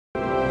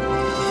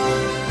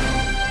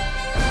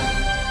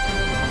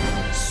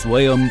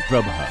Swayam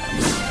Prabha.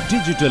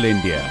 Digital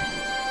India.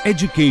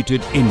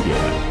 Educated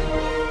India.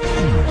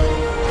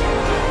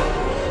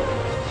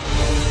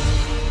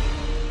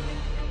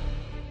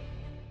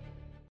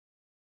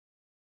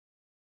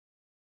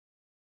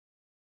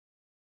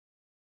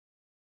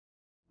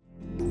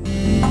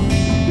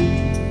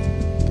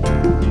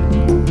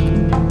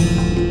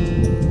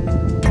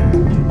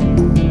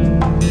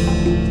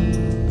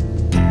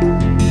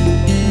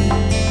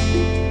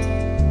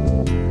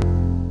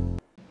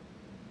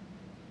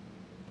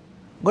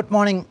 Good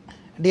morning,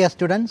 dear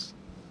students.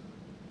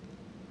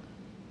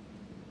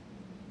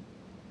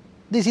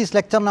 This is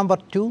lecture number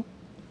 2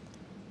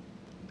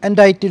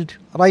 entitled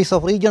Rise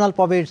of Regional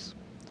Powers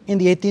in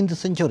the 18th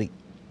Century.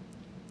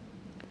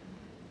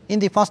 In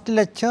the first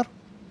lecture,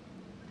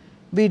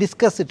 we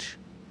discussed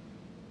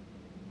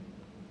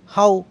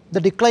how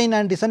the decline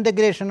and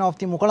disintegration of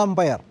the Mughal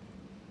Empire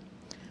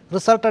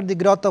resulted in the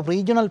growth of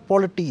regional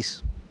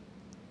polities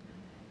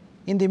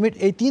in the mid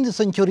 18th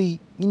century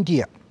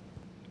India.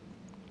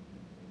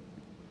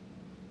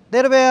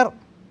 There were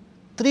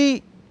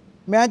 3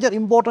 major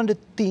important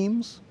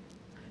themes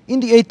in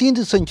the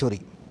 18th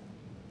century.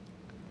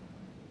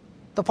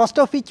 The first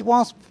of which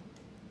was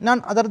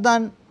none other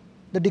than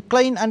the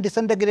decline and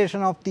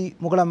disintegration of the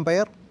Mughal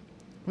Empire,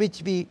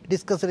 which we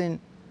discussed in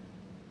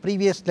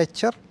previous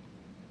lecture.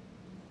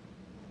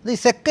 The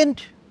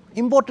second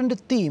important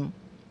theme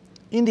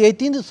in the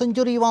 18th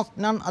century was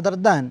none other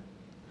than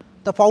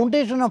the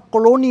foundation of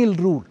colonial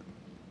rule.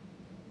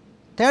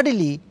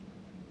 Thirdly,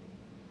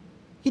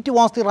 it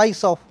was the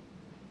rise of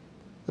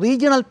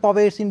regional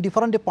powers in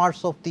different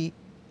parts of the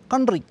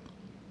country.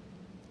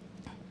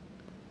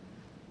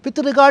 With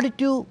regard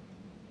to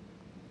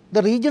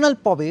the regional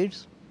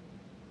powers,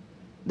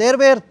 there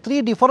were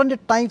 3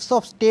 different types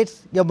of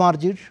states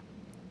emerged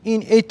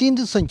in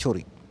 18th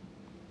century.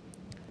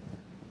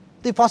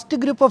 The first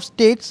group of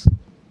states,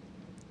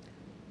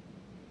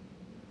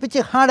 which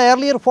had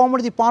earlier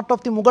formed the part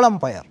of the Mughal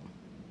Empire.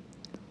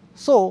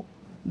 So,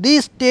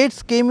 these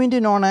states came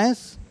into known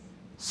as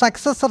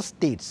successor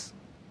states.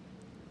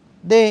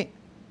 They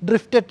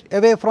drifted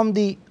away from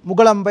the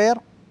Mughal Empire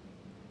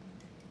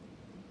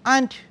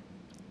and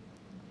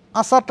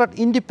asserted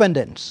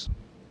independence.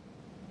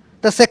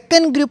 The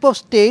second group of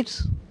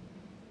states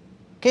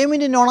came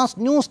into known as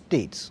new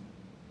states.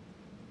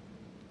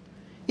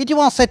 It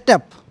was set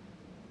up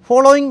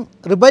following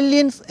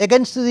rebellions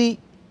against the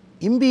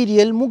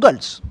imperial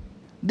Mughals.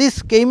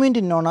 This came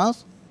into known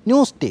as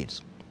new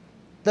states.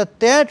 The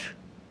third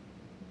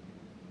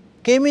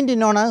came into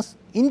known as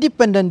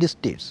independent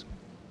states.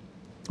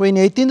 So, in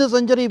 18th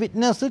century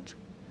witnessed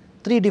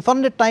 3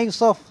 different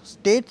types of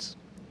states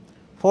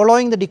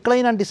following the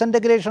decline and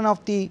disintegration of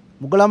the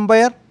Mughal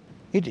Empire.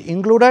 It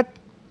included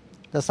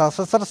the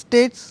successor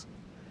states,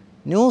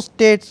 new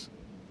states,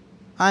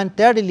 and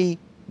thirdly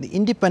the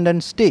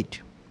independent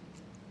state.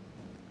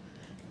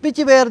 Which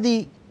were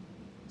the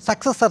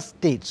successor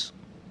states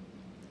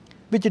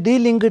which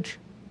delinked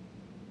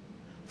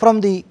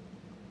from the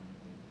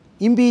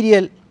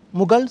imperial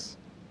Mughals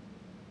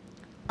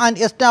and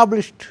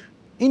established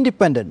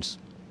independence?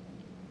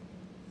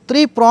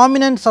 3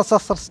 prominent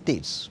successor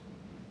states.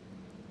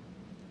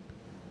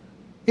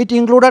 It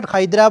included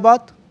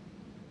Hyderabad,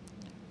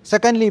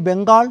 secondly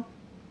Bengal,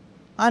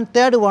 and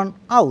third one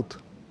Oudh.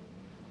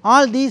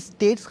 All these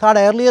states had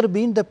earlier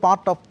been the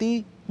part of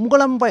the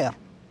Mughal Empire.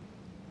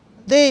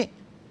 They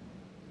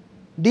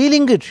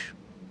delinked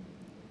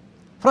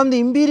from the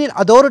imperial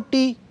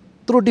authority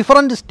through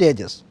different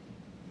stages.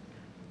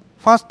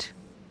 First,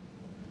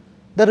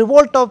 the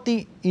revolt of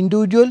the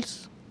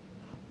individuals,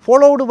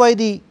 followed by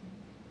the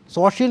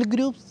social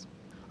groups,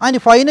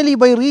 and finally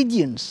by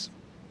regions.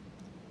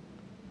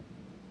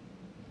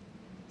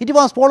 It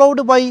was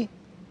followed by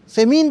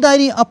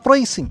Zamindari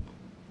uprising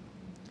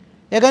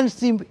against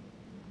the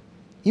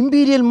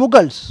imperial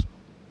Mughals,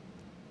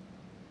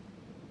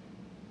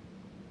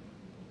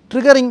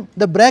 triggering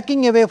the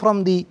breaking away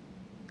from the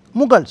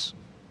Mughals.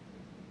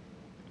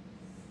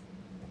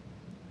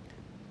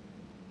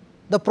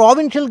 The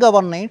provincial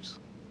governors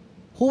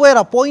who were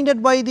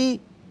appointed by the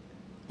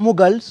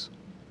Mughals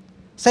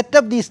set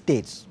up these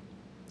states.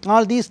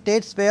 All these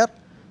states were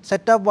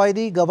set up by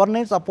the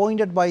governors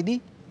appointed by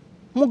the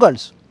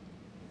Mughals.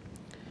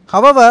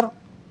 However,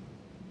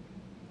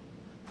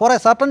 for a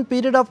certain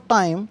period of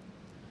time,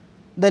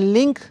 the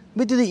link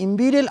with the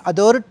imperial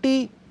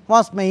authority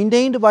was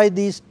maintained by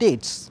these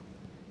states.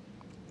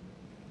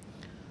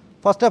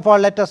 First of all,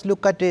 let us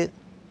look at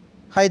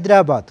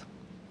Hyderabad.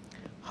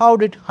 How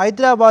did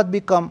Hyderabad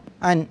become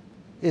a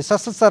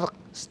successor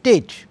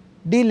state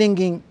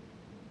delinking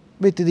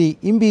with the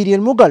imperial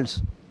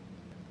Mughals?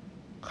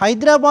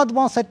 Hyderabad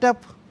was set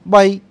up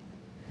by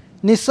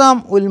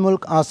Nizam ul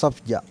Mulk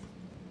Asaf Jah.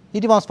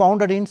 It was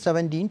founded in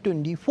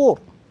 1724.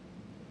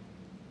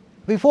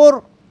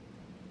 Before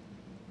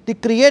the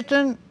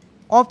creation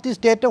of the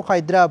state of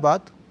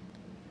Hyderabad,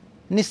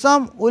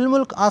 Nizam ul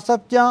Mulk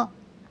Asaf Jah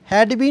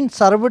had been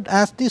served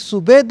as the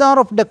Subedar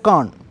of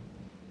Deccan.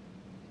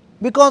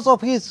 Because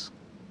of his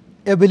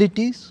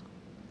abilities,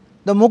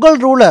 the Mughal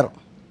ruler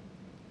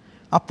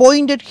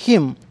appointed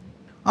him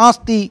as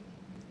the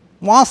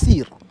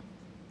Wazir.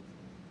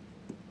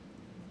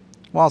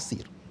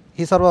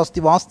 He served as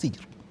the Wazir.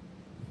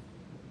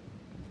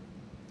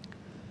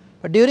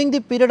 During the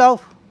period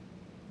of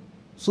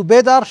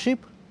Subedarship,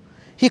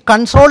 he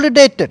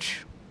consolidated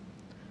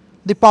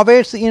the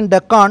powers in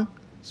Deccan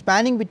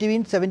spanning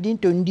between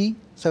 1720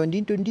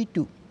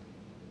 1722.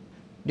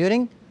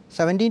 During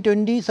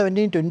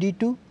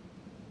 1720-1722,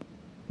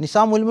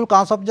 Nizam ul Mulk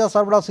Asaf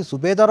served as the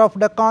Subedar of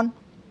Deccan.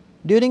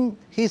 During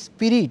this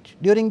period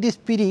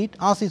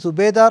as the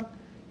Subedar,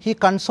 he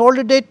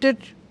consolidated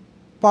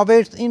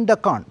powers in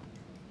Deccan.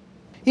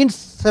 In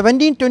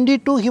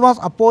 1722, he was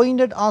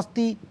appointed as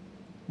the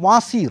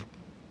Wazir.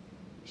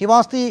 He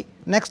was the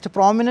next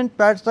prominent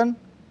person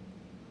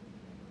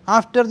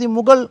after the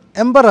Mughal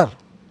emperor.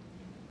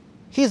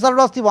 He served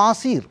as the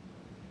Wazir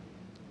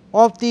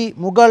of the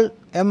Mughal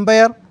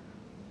empire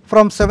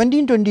from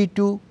 1722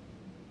 to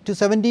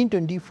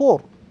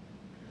 1724.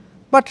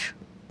 But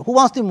who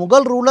was the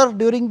Mughal ruler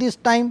during this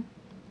time?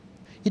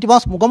 It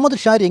was Muhammad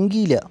Shah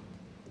Rengila.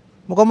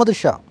 Muhammad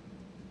Shah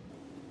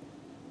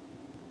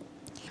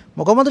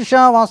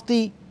was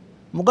the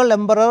Mughal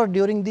emperor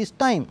during this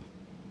time,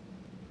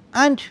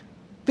 and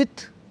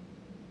with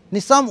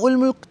Nizam ul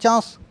Mulk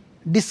Shah's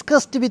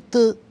discussed with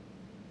the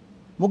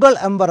Mughal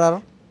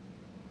emperor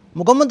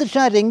Muhammad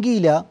Shah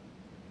Rengila,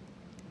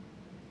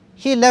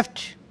 he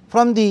left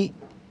from the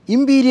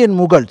imperial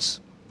Mughals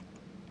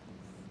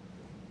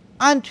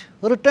and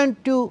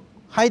returned to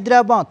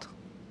Hyderabad.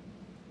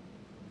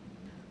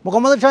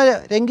 Muhammad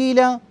Shah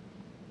Rengila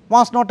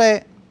was not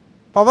a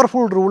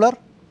powerful ruler.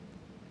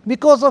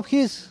 Because of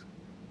his,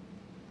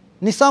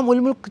 Nizam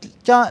ul Mulk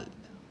Shah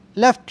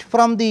left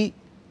from the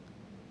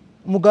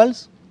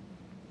Mughals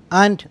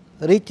and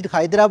reached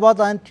Hyderabad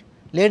and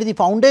laid the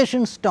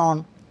foundation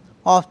stone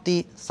of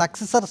the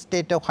successor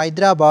state of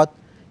Hyderabad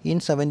in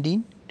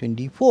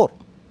 1724.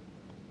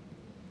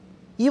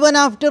 Even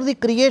after the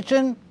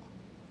creation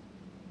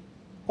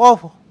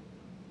of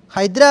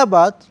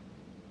Hyderabad,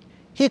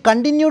 he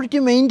continued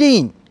to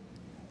maintain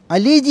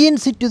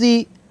allegiance to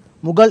the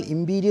Mughal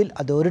imperial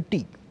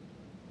authority.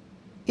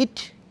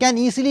 It can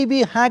easily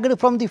be hacked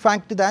from the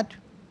fact that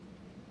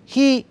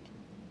he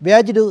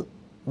waged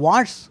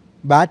wars,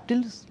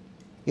 battles,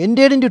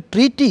 entered into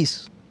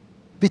treaties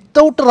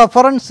without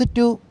reference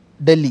to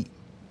Delhi,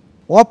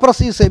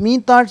 oppressive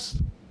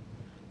Semitads,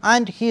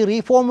 and he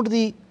reformed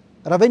the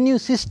revenue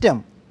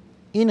system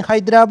in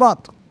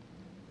Hyderabad.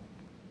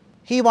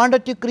 He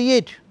wanted to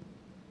create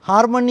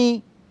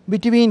harmony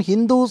between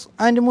Hindus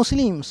and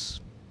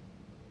Muslims.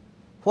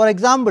 For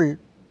example,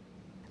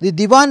 the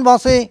Diwan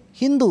was a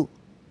Hindu,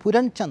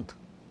 Puran Chand,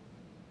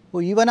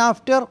 who even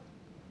after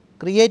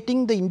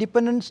creating the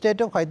independent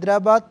state of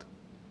Hyderabad,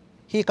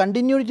 he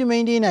continued to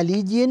maintain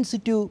allegiance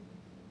to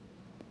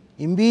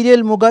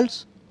imperial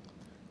Mughals,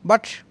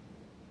 but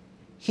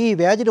he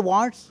waged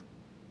wars,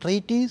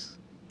 treaties,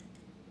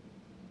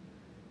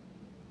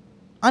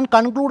 and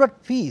concluded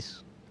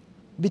peace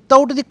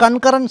without the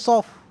concurrence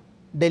of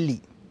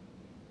Delhi.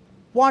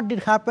 What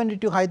did happen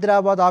to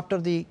Hyderabad after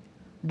the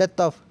death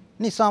of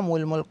Nizam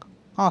ul Mulk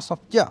Asaf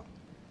Jah?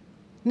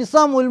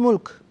 Nizam ul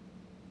Mulk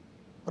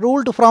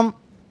ruled from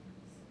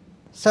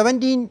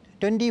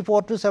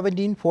 1724 to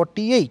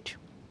 1748.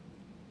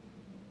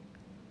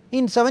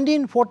 In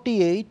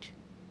 1748,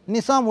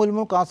 Nizam ul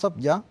Mulk Asaf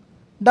Jah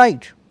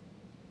died.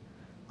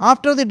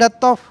 After the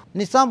death of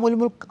Nizam ul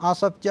Mulk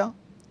Asaf Jah,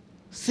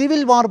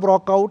 civil war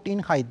broke out in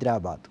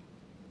Hyderabad.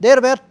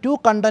 There were two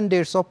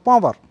contenders of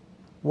power.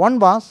 One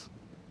was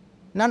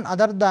none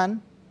other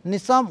than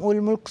Nizam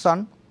ul Mulk's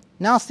son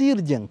Nasir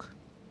Jung.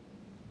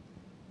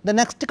 The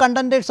next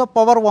contenders of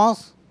power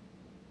was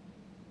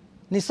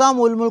Nizam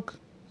ul Mulk's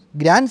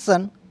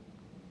grandson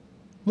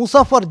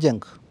Muzaffar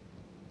Jung.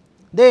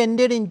 They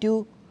entered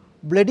into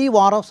bloody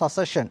war of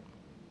succession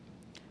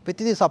with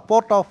the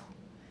support of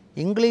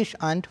English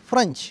and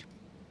French.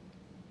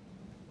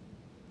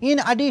 In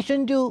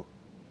addition to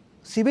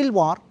civil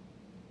war,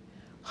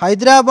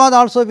 Hyderabad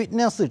also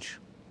witnessed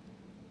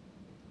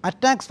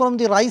attacks from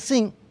the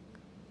rising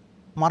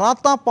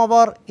Maratha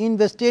power in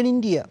Western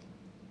India.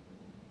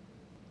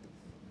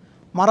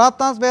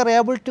 Marathas were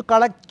able to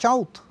collect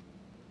chaut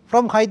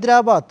from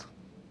Hyderabad.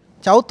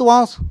 Chaut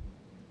was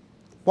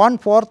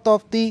 1/4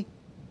 of the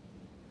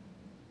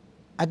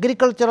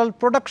agricultural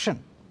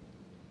production.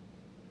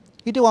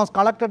 It was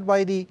collected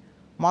by the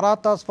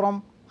Marathas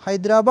from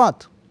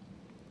Hyderabad.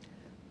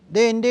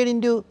 They entered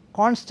into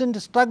constant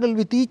struggle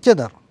with each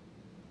other.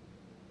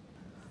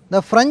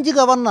 The French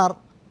governor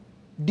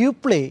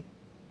Dupleix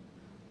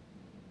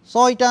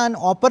saw it an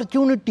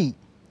opportunity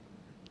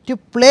to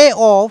play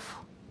off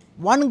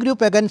one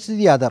group against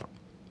the other.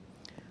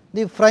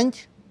 The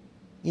French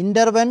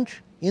intervened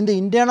in the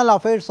internal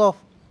affairs of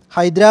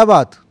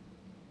Hyderabad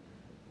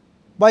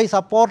by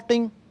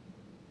supporting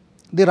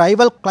the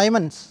rival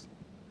claimants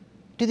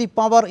to the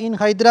power in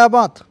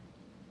Hyderabad.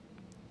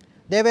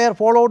 They were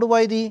followed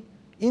by the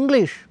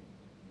English,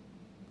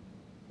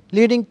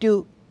 leading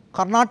to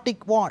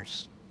Carnatic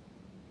wars.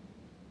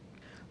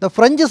 The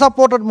French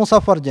supported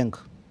Muzaffar Jung.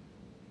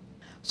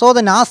 So,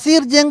 the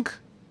Nasir Jung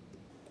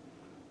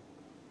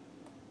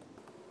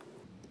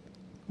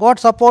got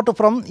support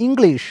from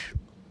English,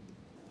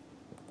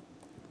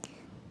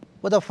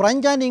 but the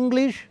French and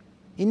English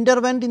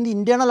intervened in the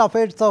internal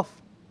affairs of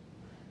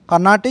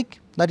Carnatic,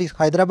 that is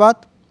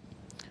Hyderabad.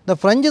 The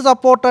French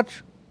supported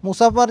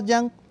Muzaffar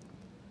Jung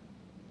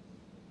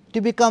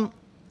to become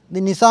the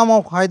Nizam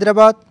of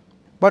Hyderabad,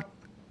 but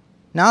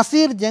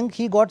Nasir Jung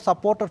he got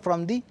supported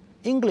from the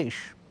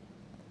English.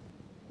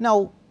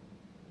 Now,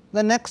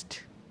 the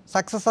next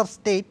successor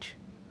state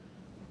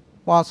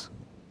was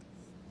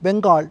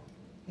Bengal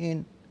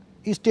in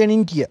eastern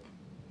India.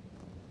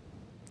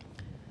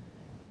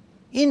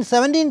 In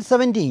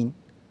 1717,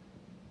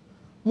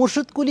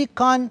 Murshid Quli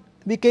Khan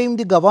became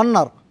the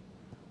governor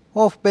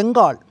of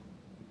Bengal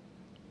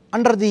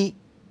under the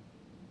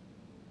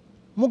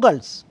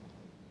Mughals,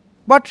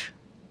 but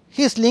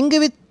his link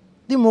with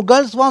the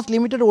Mughals was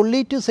limited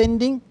only to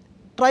sending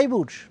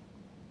tributes.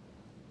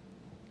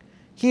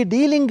 He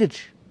delinked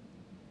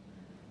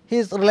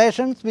his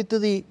relations with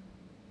the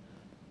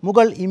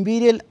Mughal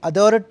imperial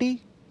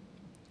authority,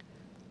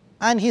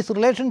 and his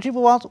relationship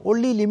was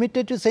only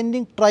limited to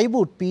sending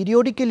tribute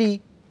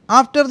periodically.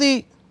 After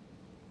the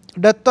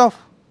death of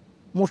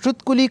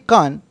Murshid Quli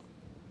Khan,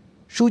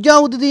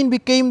 Shujauddin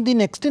became the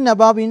next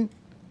Nawab in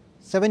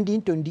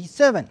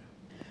 1727,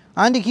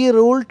 and he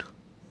ruled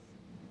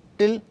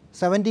till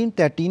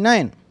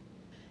 1739.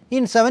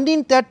 In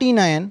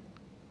 1739,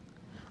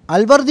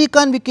 Alwardi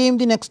Khan became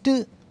the next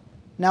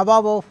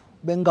Nawab of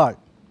Bengal.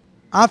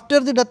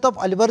 After the death of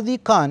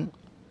Alwardi Khan,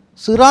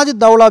 Siraj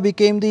Dawla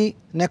became the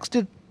next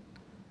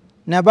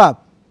Nawab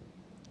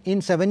in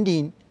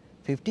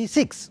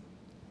 1756.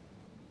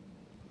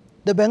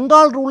 The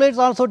Bengal rulers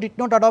also did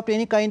not adopt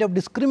any kind of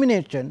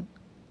discrimination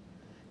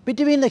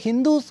between the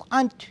Hindus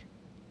and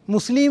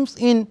Muslims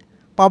in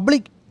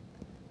public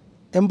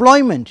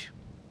employment.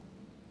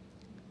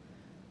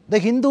 The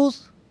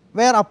Hindus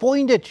were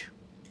appointed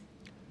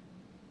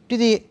to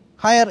the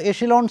higher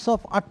echelons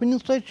of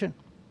administration.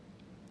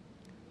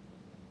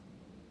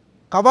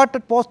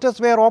 Coveted posts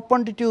were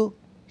opened to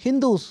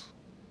Hindus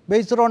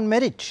based on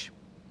merit.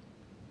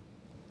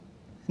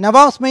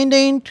 Nawabs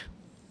maintained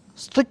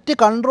strict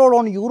control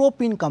on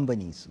European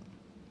companies.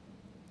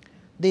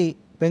 The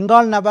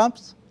Bengal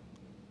Nawabs,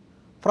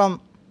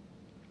 from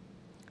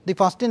the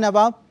first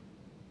Nawab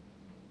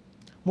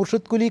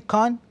Murshid Quli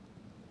Khan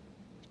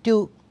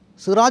to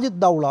Siraj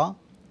Dawla,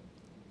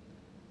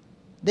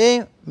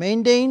 they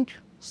maintained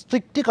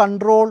strict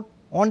control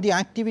on the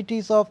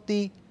activities of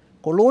the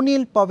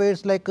colonial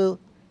powers like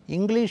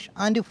English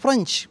and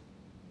French.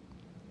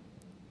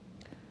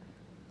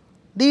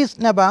 These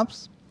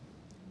Nawabs,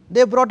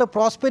 they brought a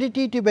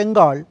prosperity to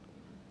Bengal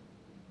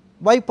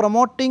by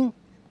promoting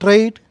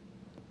trade,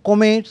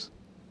 commerce,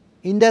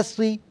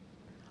 industry,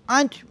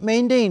 and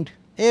maintained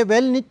a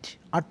well knit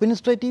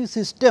administrative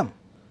system.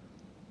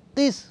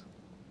 These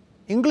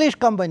English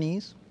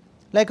companies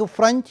like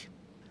French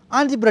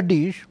and the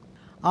British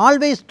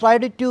always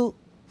tried to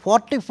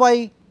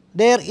fortify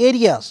their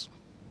areas,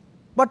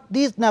 but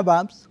these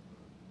Nawabs,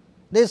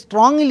 they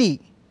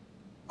strongly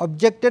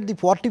objected the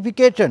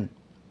fortification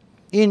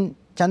in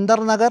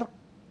Chandarnagar,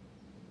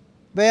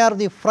 where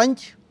the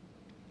French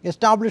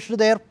established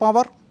their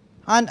power,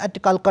 and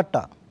at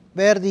Calcutta,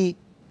 where the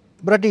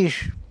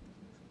British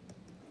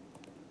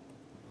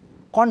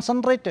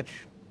concentrated.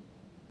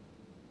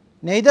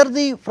 Neither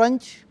the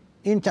French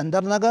in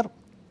Chandarnagar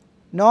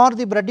nor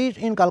the British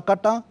in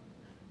Calcutta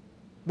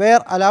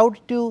were allowed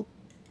to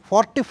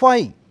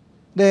fortify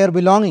their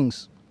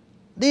belongings.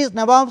 These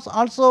Nawabs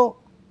also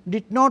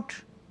did not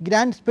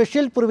grant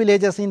special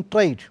privileges in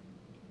trade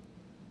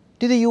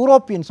to the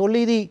Europeans.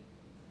 Only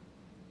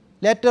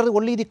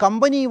the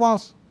company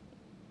was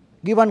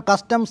given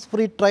customs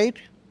free trade.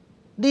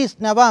 These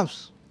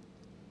Nawabs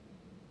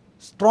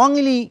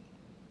strongly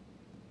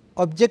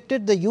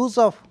objected the use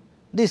of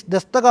this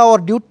dastaga or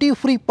duty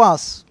free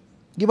pass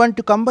given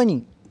to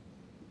company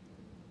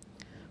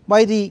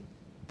by the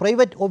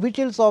private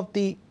officials of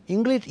the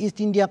English East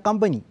India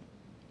Company.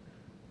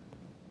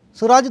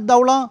 Siraj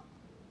Dawla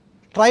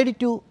tried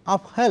to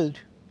uphold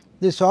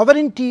the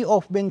sovereignty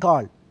of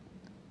Bengal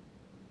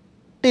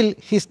till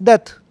his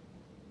death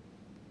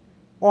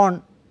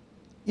on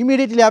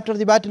immediately after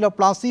the Battle of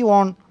Plassey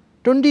on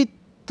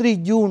 23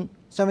 June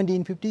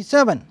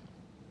 1757.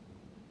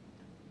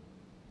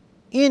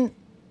 In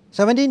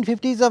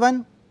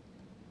 1757,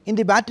 in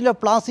the Battle of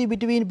Plassey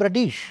between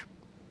British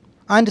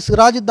and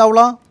Siraj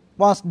Dawla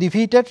was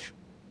defeated,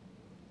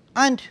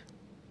 and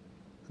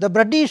the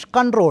British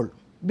control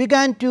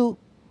began to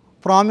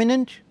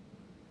prominent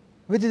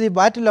with the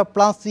Battle of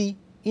Plassey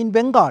in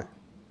Bengal.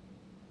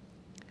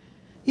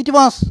 It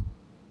was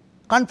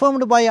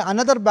confirmed by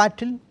another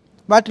battle,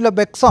 Battle of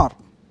Bexar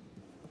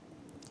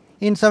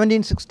in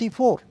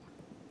 1764.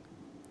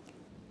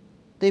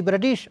 The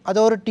British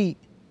authority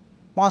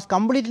was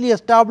completely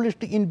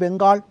established in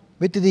Bengal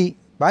with the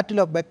Battle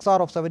of Bexar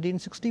of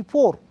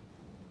 1764.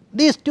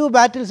 These two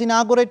battles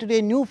inaugurated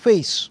a new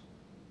phase,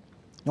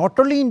 not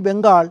only in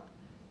Bengal,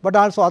 but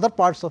also other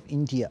parts of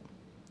India.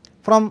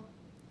 from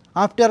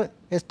after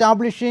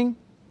establishing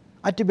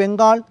at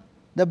Bengal,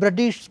 the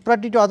British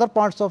spread it to other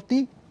parts of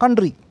the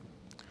country.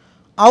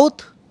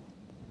 Oudh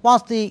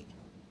was the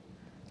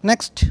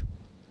next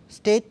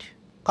state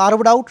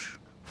carved out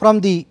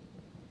from the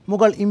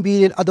Mughal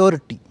imperial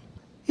authority.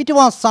 It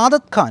was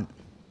Saadat Khan,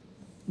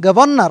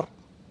 governor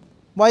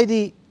by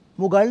the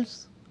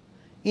Mughals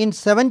in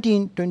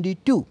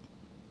 1722.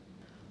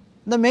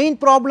 The main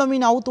problem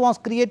in Oudh was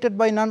created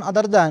by none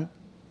other than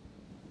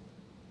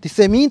the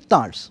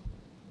Zemindars,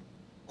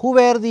 who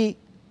were the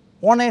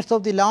owners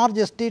of the large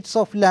estates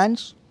of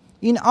lands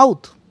in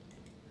Oudh.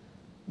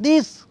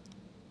 These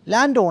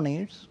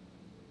landowners,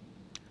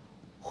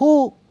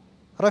 who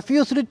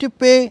refused to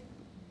pay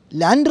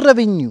land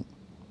revenue,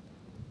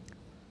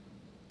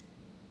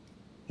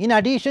 in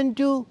addition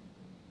to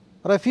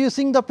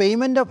refusing the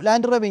payment of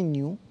land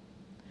revenue,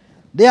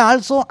 they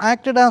also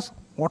acted as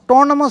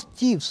autonomous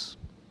chiefs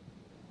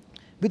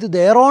with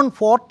their own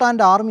fort and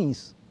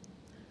armies.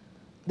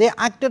 They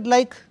acted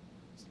like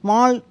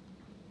small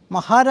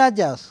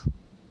Maharajas,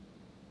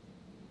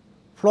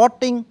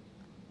 floating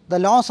the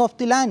laws of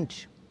the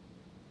land.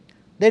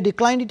 They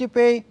declined to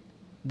pay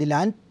the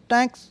land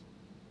tax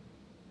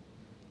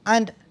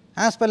and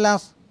as well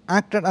as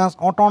acted as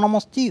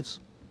autonomous chiefs.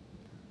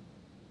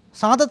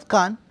 Saadat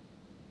Khan,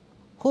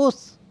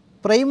 whose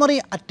primary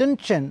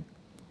attention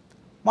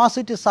was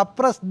to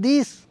suppress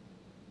these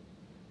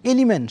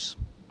elements,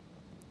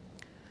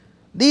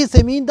 these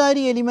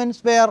Zemindari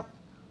elements were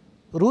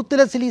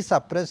ruthlessly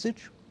suppressed.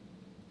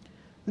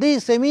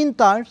 These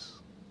Zemindars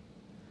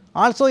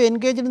also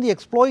engaged in the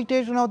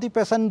exploitation of the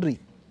peasantry.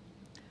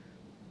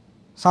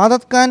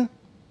 Saadat Khan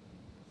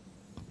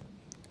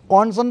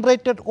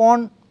concentrated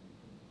on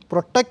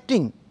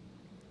protecting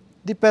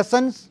the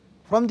peasants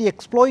from the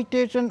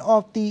exploitation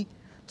of the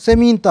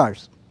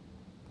Zemindars.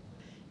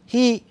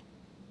 He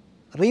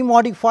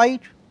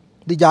remodified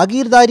the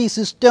Jagirdari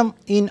system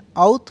in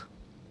Oudh.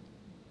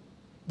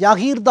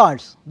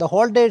 Jagirdars, the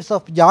holders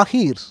of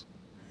Jagirs,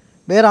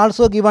 were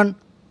also given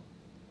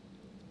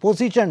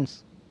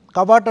positions,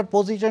 coveted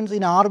positions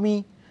in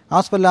army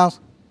as well as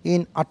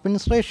in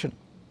administration.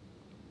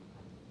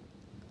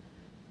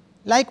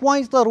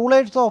 Likewise, the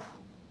rulers of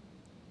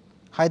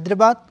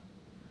Hyderabad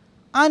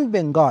and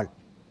Bengal,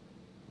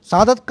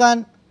 Saadat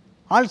Khan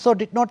also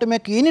did not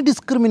make any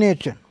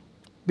discrimination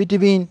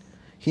between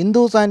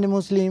Hindus and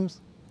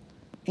Muslims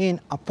in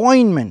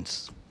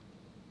appointments.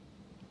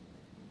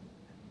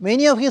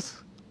 Many of his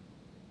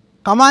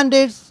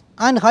commanders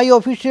and high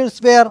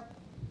officials were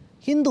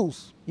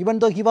Hindus. Even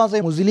though he was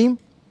a Muslim,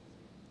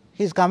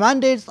 his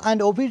commanders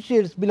and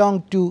officials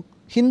belonged to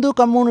Hindu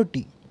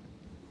community.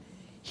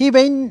 He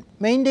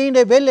maintained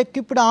a well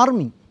equipped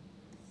army.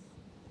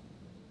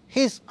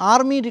 His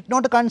army did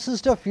not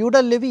consist of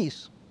feudal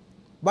levies,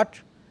 but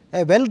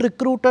a well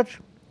recruited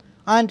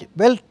and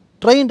well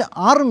trained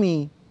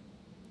army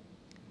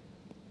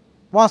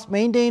was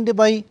maintained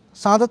by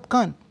Saadat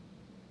Khan.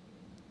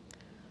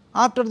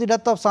 After the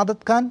death of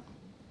Saadat Khan,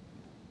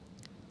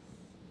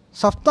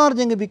 Safdar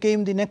Jung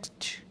became the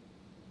next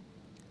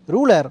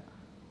ruler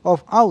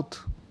of Oudh.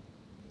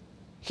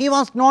 He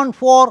was known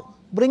for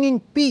bringing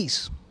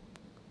peace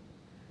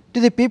to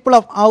the people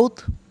of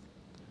Oudh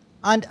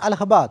and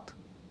Allahabad.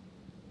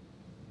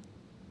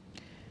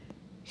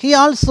 He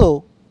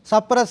also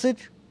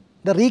suppressed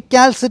the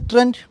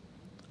recalcitrant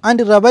and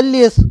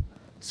rebellious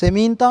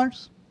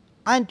Zemindars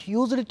and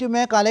used it to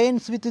make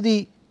alliance with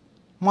the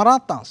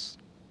Marathas.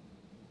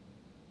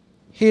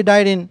 He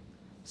died in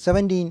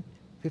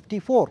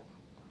 1754.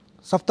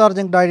 Safdar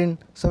Jung died in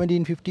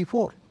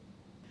 1754.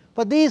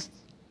 For these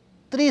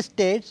three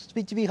states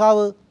which we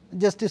have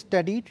just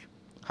studied,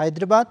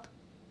 Hyderabad,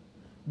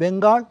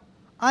 Bengal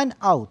and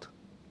Oudh,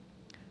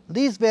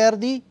 these were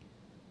the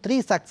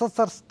three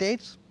successor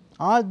states.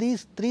 All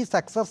these three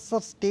successor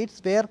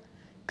states were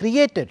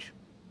created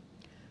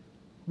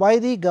by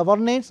the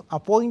governors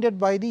appointed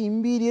by the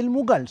imperial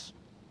Mughals.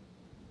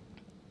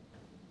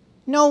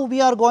 Now, we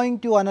are going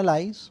to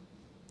analyze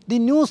the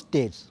new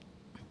states.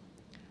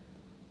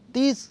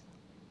 These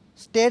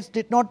states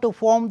did not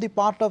form the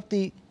part of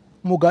the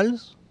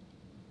Mughals,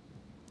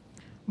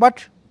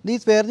 but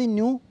these were the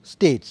new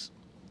states.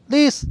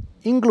 These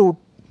include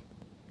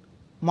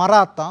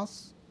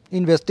Marathas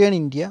in Western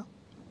India,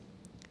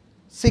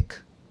 Sikh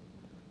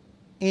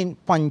in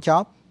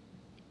Punjab,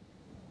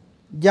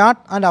 Jat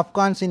and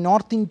Afghans in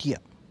North India.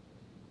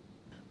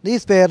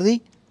 These were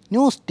the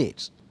new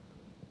states.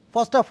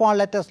 First of all,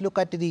 let us look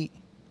at the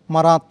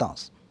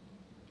Marathas.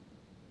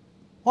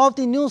 Of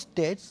the new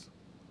states,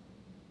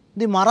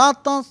 the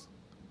Marathas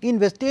in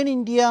Western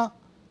India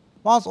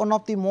was one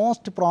of the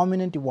most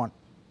prominent one.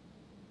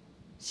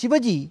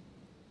 Shivaji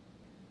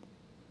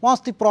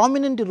was the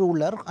prominent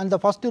ruler and the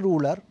first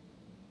ruler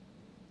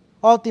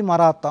of the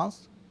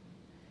Marathas.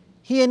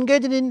 He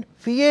engaged in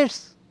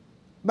fierce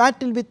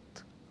battle with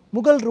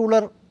Mughal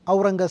ruler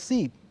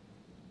Aurangzeb.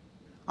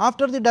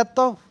 After the death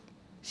of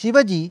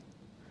Shivaji,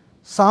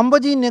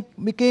 Sambhaji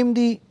became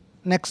the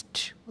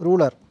next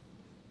ruler.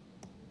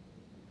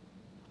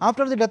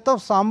 After the death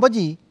of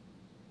Sambhaji,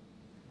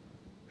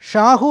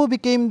 Shahu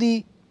became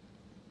the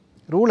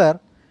ruler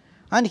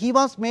and he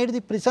was made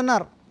the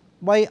prisoner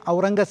by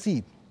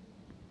Aurangzeb.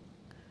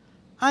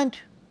 And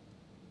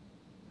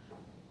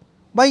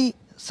by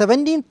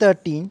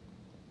 1713,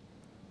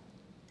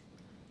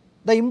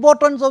 the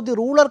importance of the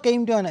ruler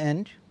came to an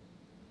end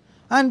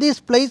and this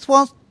place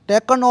was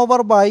taken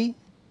over by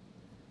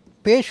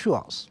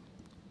Peshwas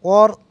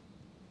or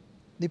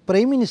the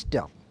Prime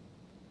Minister.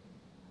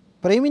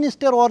 Prime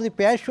Minister or the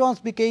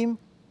Peshwas became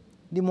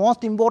the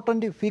most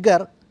important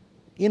figure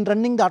in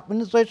running the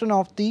administration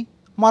of the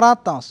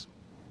Marathas.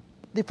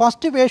 The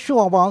first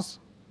Peshwa was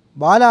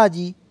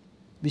Balaji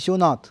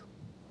Vishwanath,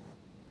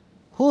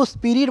 whose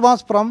period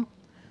was from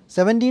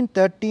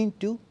 1713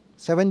 to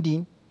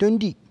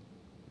 1720.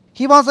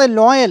 He was a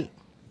loyal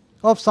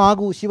of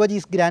Sagu,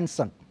 Shivaji's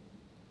grandson.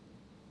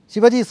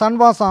 Shivaji's son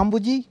was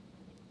Sambhuji,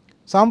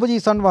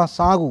 Sambhuji's son was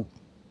Sagu.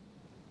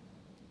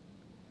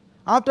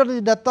 After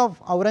the death of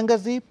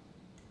Aurangzeb,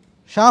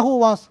 Shahu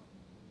was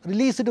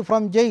released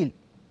from jail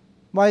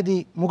by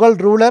the Mughal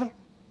ruler,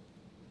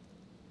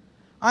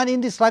 and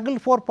in the struggle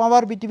for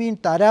power between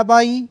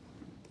Tarabai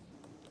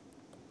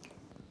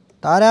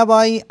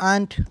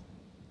and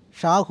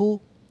Shahu,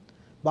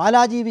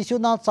 Balaji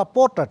Vishwanath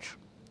supported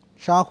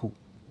Shahu.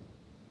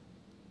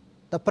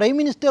 The Prime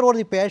Minister or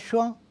the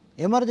Peshwa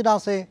emerged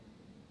as a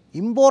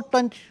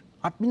important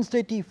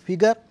administrative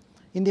figure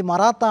in the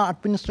Maratha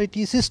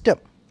administrative system.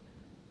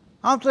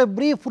 After a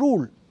brief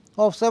rule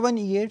of 7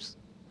 years,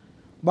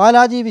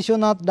 Balaji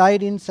Vishwanath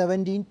died in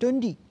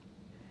 1720.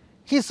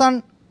 His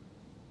son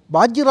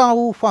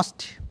Bajirao I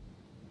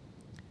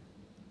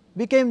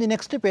became the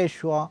next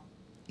Peshwa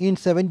in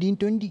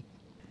 1720.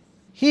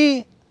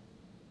 He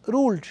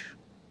ruled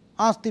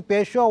as the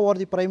Peshwa or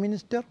the Prime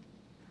Minister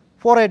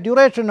for a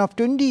duration of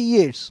 20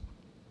 years.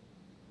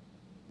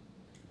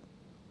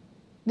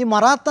 The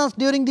Marathas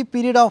during the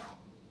period of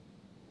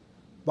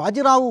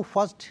Bajirao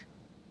I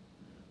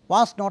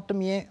was not a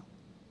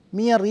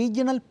mere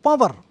regional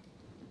power.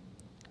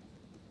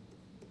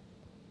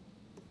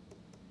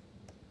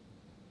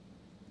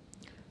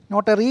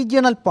 Not a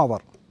regional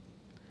power,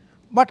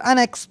 but an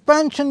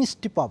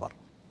expansionist power.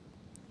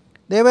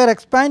 They were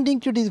expanding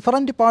to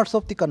different parts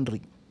of the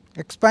country,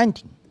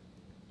 expanding.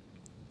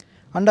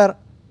 Under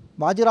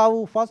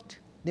Bajirao I,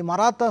 the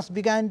Marathas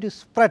began to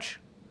spread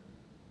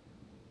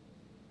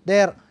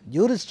their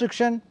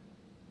jurisdiction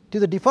to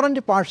the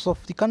different parts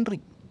of the country.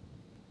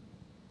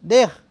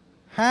 They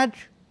had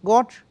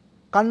got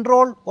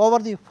control over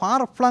the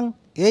far-flung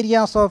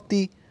areas of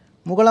the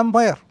Mughal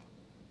Empire.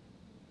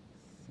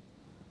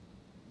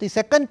 The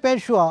second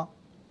Peshwa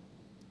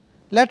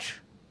led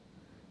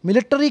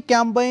military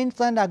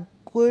campaigns and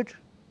acquired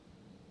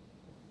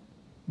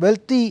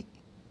wealthy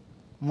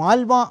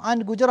Malwa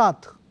and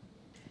Gujarat.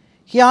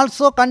 He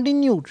also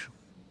continued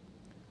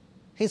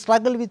his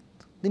struggle with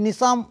the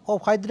Nizam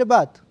of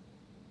Hyderabad.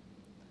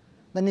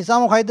 The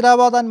Nizam of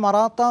Hyderabad and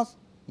Marathas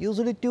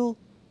used to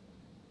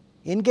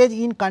engage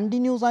in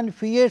continuous and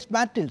fierce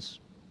battles,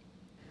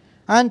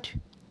 and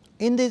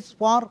in this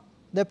war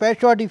the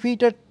Peshwa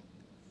defeated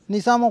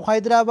Nizam of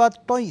Hyderabad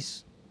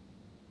twice.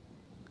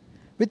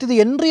 With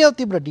the entry of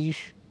the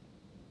British,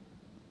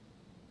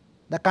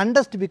 the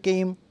contest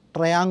became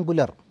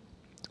triangular.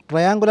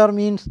 Triangular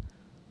means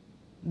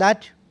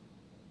that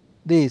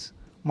these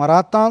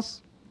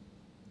Marathas,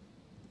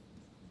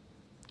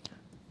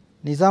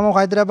 Nizam of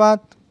Hyderabad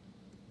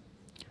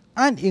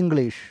and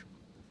English.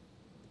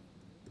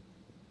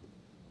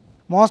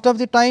 Most of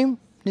the time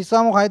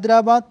Nizam of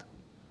Hyderabad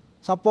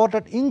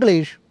supported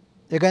English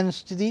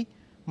against the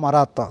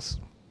Marathas.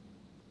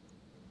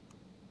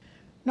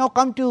 Now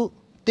come to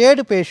third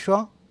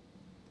Peshwa.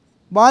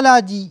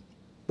 Balaji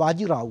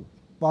Bajirao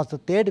was the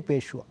third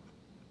Peshwa.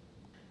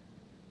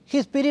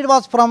 His period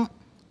was from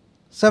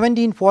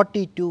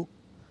 1740 to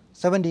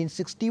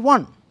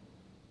 1761.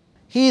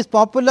 He is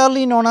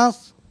popularly known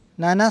as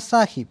Nana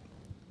Sahib.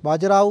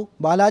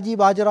 Balaji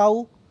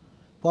Bajirao,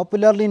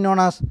 popularly known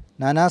as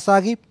Nana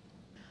Sahib,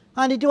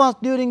 and it was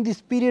during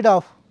this period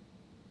of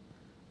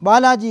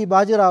Balaji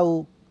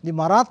Bajirao the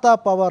Maratha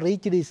power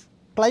reached its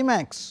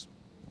climax.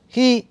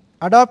 He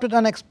adopted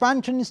an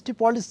expansionist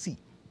policy.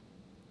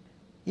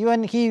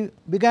 Even he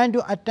began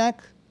to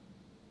attack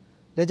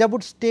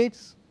Rajput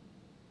states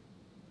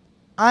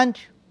and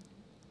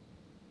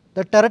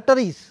the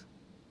territories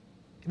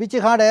which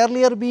had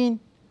earlier been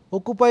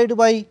occupied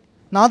by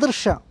Nadir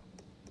Shah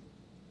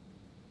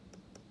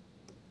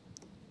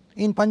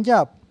in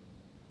Punjab.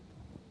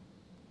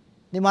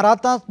 The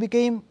Marathas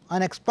became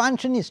an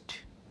expansionist.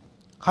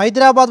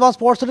 Hyderabad was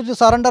forced to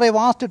surrender a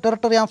vast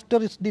territory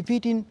after its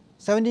defeat in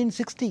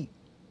 1760.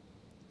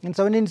 In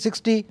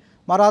 1760,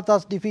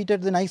 Marathas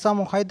defeated the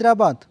Nizam of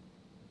Hyderabad,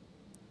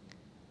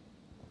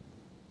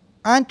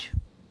 and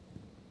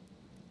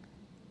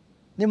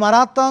the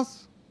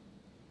Marathas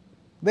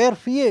were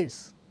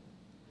fierce.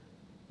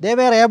 They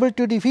were able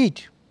to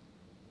defeat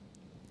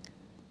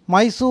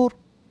Mysore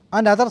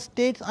and other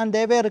states, and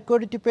they were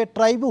required to pay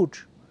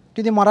tribute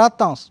to the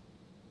Marathas.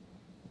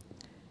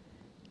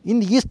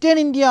 In eastern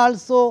India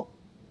also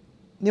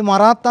the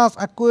Marathas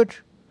acquired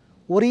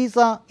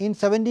Orissa in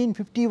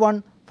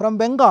 1751 from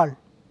Bengal.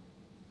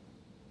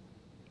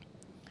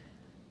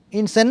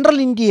 In central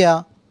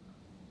India,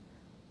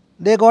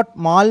 they got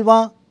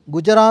Malwa,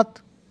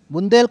 Gujarat,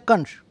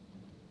 Bundelkhand,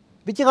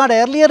 which had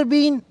earlier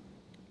been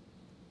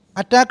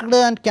attacked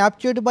and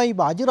captured by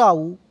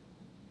Bajirao,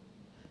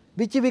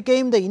 which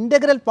became the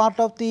integral part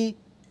of the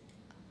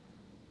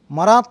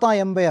Maratha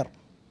Empire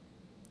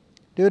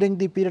during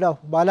the period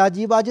of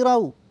Balaji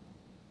Bajirao.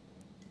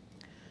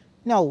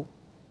 Now,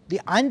 the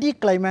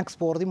anti-climax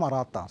for the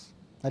Marathas,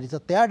 that is the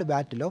third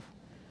battle of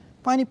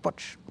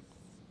Panipat.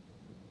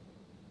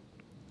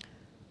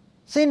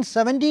 Since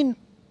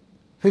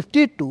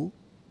 1752,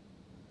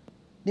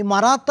 the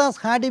Marathas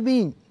had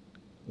been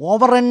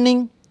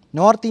overrunning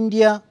North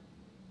India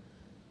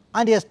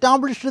and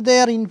established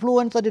their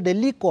influence at the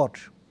Delhi court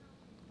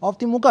of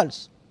the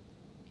Mughals.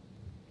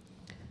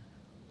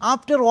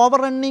 After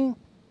overrunning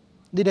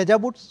the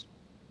Rajaputs,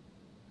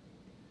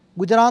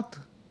 Gujarat,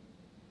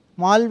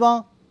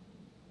 Malwa,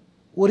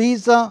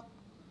 Orissa,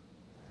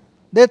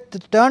 they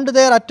turned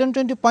their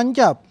attention to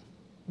Punjab,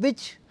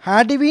 which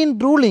had been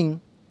ruling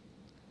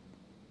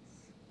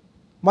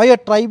by a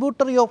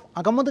tributary of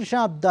Ahmad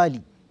Shah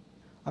Abdali.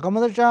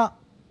 Ahmad Shah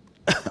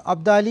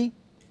Abdali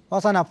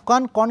was an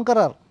Afghan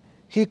conqueror.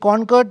 He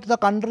conquered the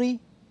country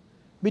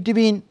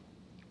between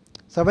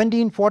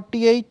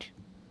 1748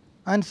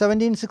 and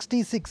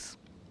 1766.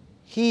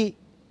 He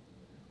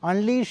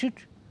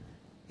unleashed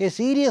a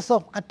series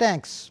of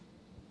attacks.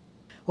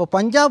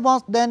 Punjab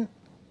was then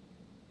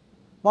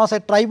a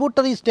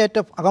tributary state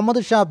of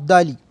Ahmad Shah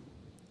Abdali,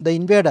 the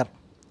invader.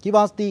 He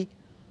was the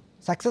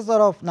successor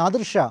of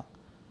Nadir Shah,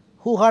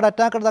 who had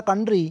attacked the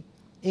country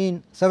in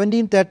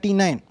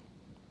 1739.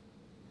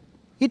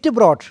 It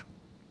brought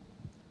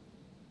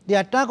the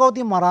attack of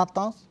the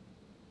Marathas.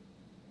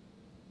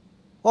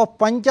 Of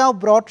Punjab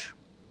brought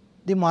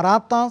the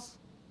Marathas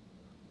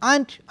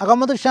and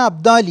Ahmad Shah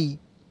Abdali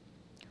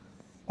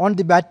on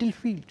the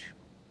battlefield.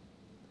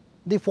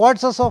 The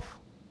forces of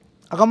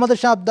Ahmad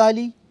Shah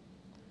Abdali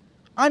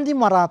and the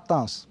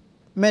Marathas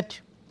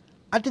met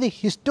at the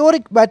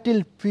historic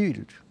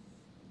battlefield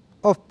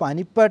of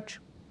Panipat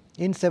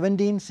in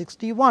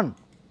 1761.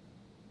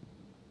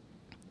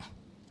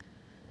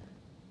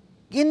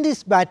 In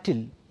this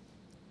battle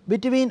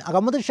between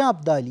Ahmad Shah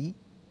Abdali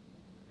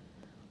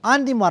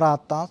and the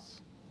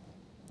Marathas,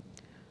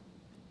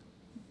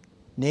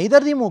 neither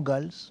the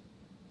Mughals,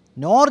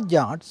 nor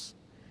Jats,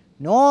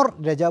 nor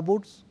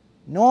Rajaputs,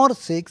 nor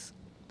Sikhs,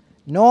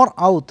 nor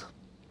Audh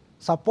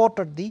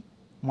supported the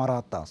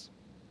Marathas.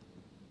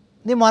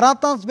 The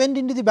Marathas went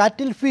into the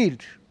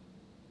battlefield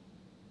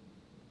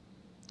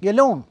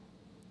alone.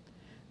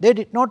 They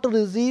did not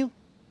receive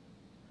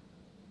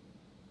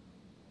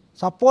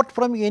support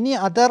from any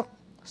other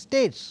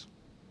states.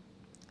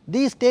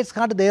 These states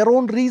had their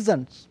own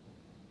reasons.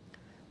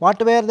 What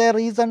were their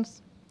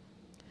reasons?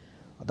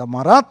 The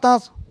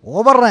Marathas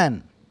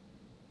overran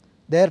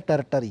their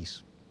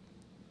territories.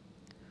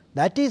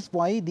 That is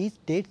why these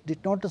states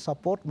did not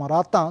support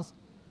Marathas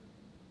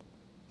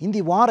in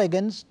the war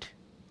against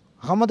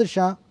Ahmad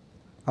Shah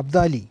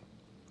Abdali.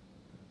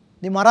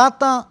 The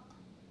Maratha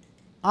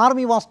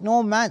army was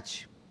no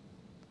match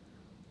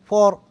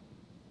for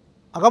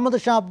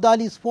Ahmad Shah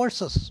Abdali's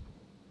forces.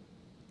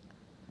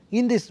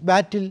 In this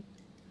battle,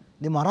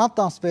 the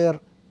Marathas were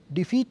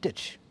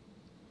defeated.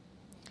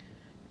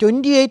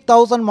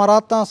 28,000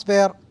 Marathas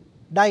were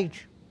died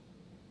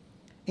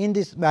in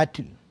this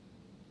battle.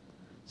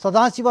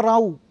 Sadashiva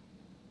Rao,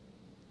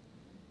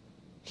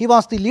 he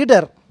was the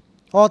leader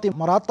of the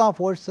Maratha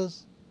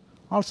forces,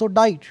 also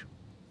died.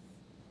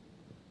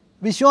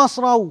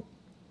 Vishwas Rao,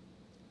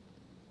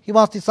 he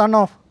was the son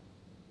of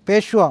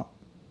Peshwa,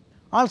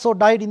 also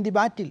died in the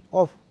battle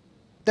of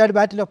third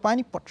battle of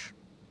Panipat.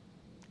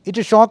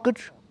 It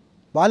shocked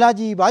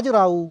Balaji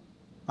Bajirao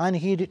and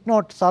he did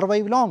not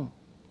survive long.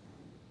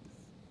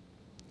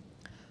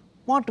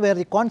 What were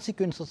the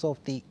consequences of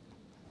the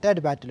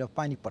third battle of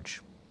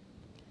Panipat?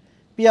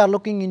 We are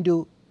looking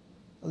into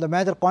the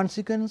major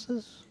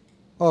consequences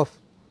of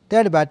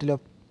third battle of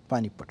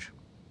Panipat.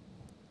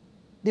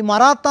 The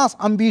Marathas'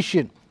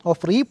 ambition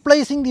of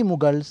replacing the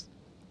Mughals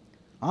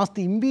as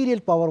the imperial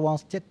power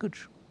was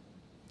checked.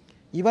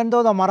 Even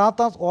though the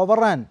Marathas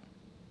overran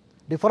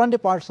different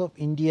parts of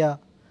India,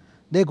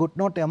 they could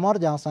not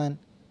emerge as an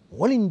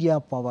all India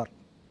power.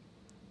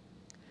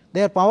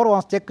 Their power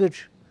was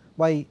checked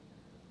by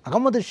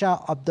Ahmad Shah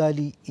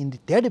Abdali in the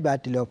third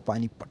battle of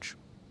Panipat.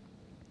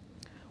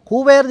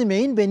 Who were the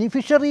main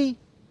beneficiary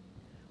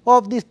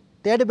of this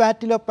third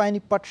battle of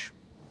Panipat?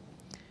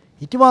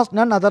 It was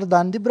none other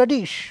than the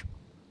British.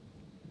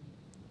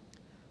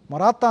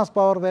 Marathas'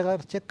 power were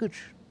checked.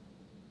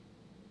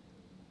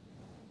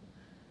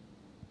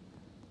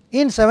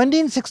 In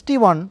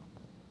 1761,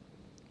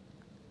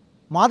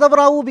 Madhav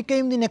Rao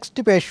became the next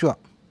Peshwa.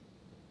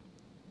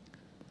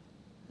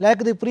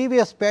 Like the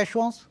previous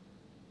Peshwas,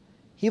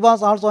 he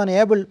was also an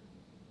able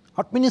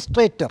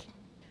administrator.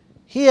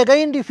 He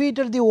again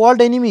defeated the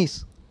old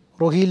enemies,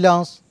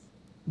 Rohillas,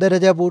 the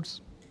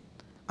Rajaputs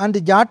and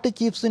the Jat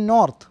chiefs in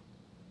north.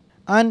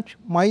 and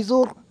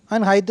Mysore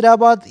and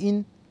Hyderabad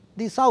in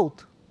the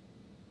south.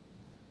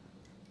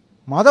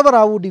 Madhava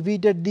Rao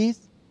defeated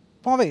these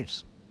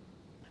powers,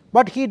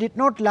 but he did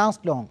not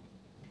last long.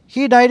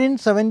 He died in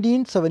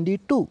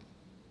 1772.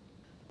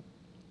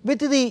 With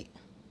the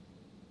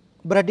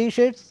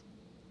Britishers,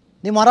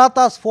 the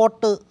Marathas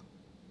fought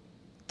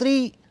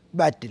 3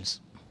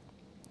 battles.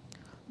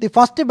 The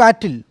first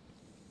battle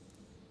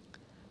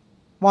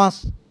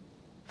was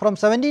from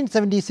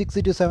 1776 to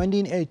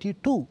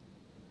 1782.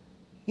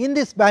 In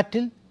this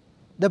battle,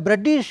 the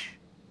British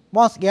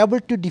was able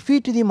to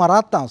defeat the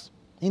Marathas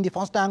in the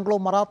first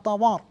Anglo-Maratha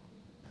war,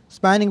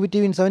 spanning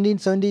between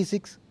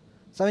 1776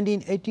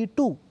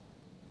 1782.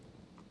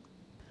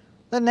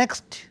 The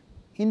next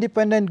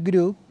independent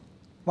group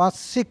was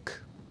Sikh.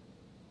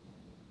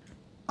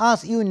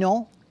 As you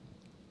know,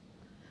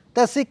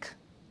 the Sikh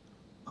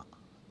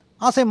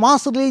as a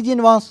mass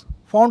religion was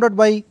founded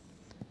by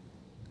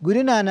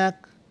Guru Nanak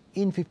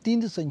in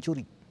 15th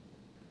century.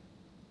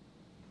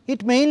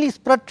 It mainly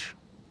spread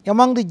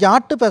among the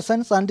Jat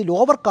peasants and the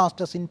lower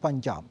castes in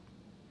Punjab.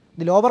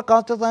 The lower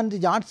castes and the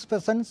Jat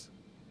peasants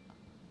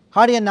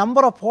had a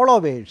number of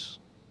followers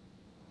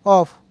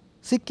of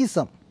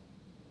Sikhism.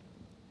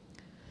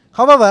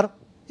 However,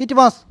 it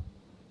was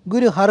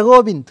Guru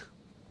Hargobind.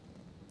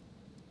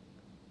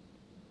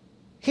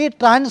 He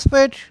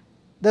transferred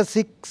the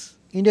Sikhs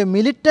into a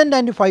militant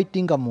and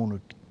fighting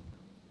community.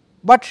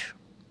 But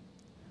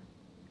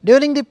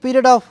during the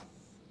period of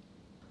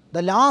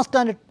the last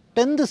and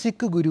 10th Sikh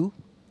Guru,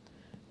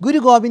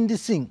 Guru Gobind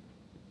Singh,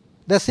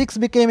 the Sikhs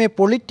became a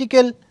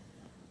political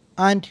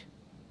and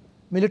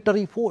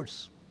military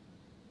force.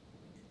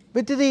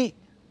 With the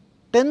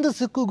 10th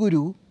Sikh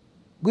Guru,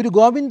 Guru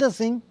Gobind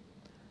Singh,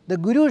 the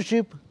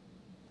Guruship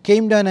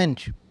came to an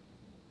end.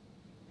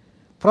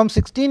 From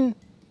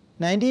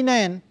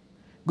 1699,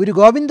 Guru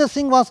Gobind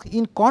Singh was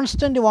in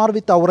constant war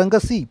with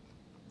Aurangzeb.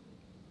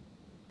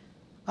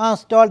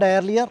 As told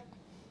earlier,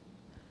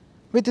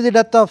 with the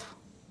death of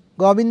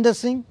Gobind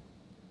Singh,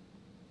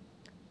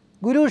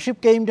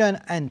 Guruship came to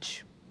an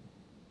end.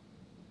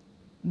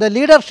 The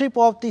leadership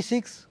of the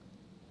Sikhs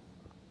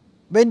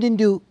went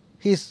into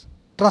his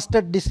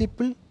trusted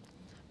disciple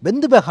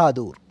Band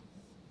Bahadur.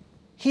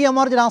 He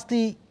emerged as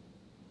the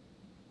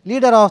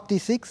leader of the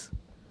Sikhs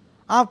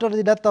after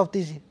the death of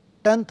the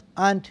 10th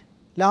and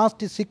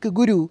last Sikh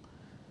Guru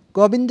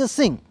Gobind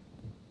Singh.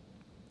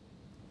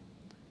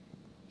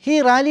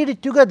 He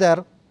rallied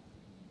together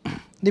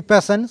the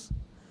peasants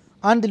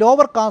and the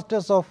lower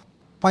castes of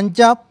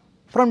Punjab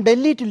from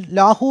Delhi to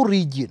Lahore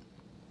region.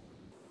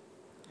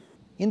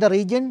 In the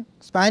region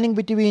spanning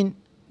between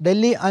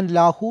Delhi and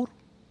Lahore,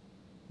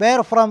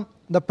 where from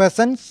the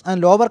peasants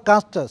and lower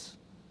castes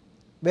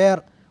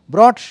were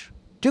brought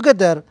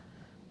together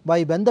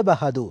by Banda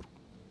Bahadur.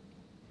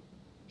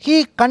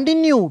 He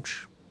continued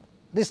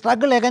the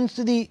struggle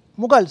against the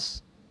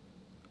Mughals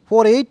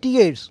for 8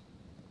 years,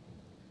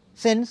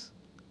 since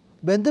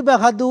Banda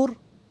Bahadur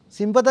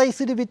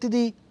sympathized with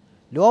the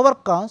lower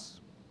caste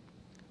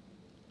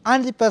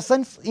and the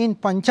peasants in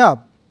Punjab.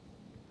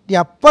 The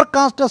upper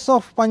castes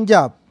of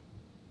Punjab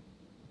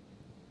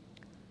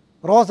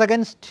rose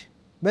against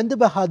Band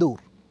Bahadur.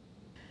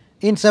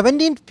 In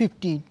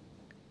 1715,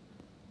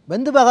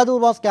 Band Bahadur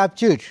was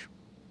captured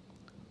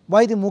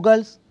by the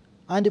Mughals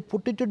and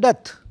put to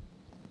death.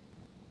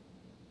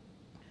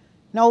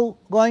 Now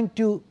going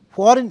to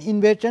foreign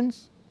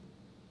invasions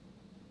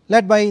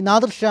led by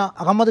Nadir Shah,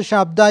 Ahmad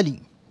Shah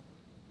Abdali.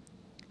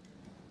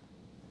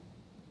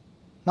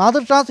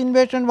 Nadir Shah's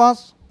invasion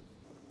was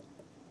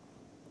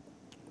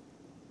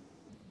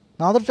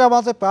Nadir Shah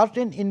was a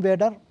Persian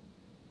invader.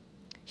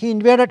 He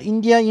invaded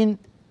India in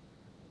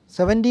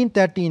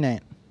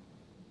 1739.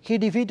 He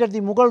defeated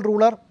the Mughal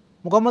ruler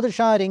Muhammad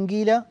Shah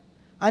Rangila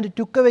and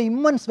took away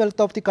immense wealth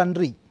of the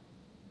country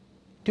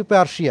to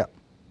Persia.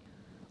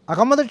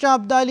 Ahmad Shah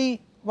Abdali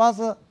was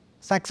a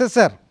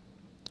successor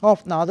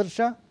of Nadir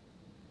Shah.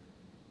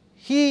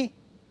 He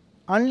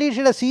unleashed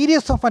a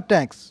series of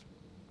attacks.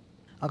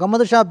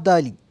 Ahmad Shah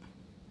Abdali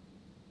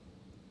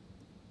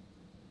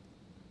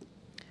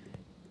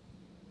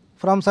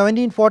from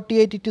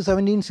 1748 to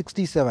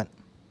 1767.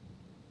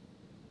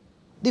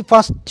 The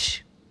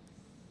first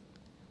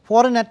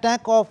foreign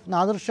attack of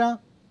Nadir Shah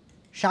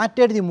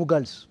shattered the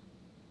Mughals.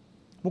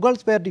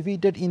 Mughals were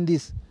defeated in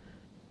this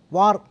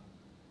war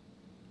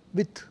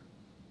with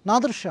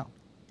Nadir Shah.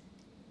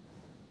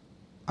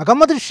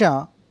 Ahmad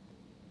Shah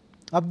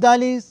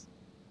Abdali's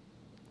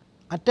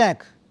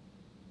attack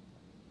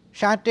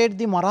shattered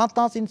the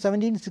Marathas in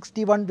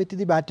 1761 with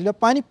the Battle of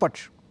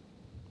Panipat.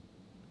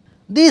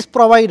 These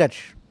provided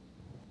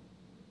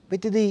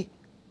with the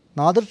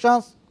Nadir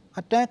Shah's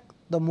attack,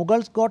 the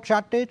Mughals got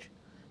shattered.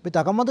 With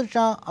Ahmad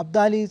Shah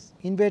Abdali's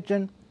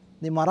invasion,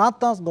 the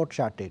Marathas got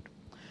shattered.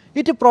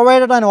 It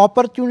provided an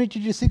opportunity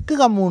to Sikh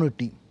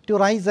community to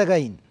rise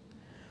again.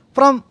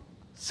 From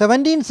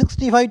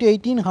 1765 to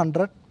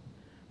 1800,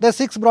 the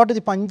Sikhs brought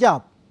the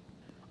Punjab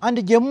and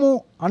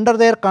Jammu under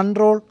their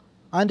control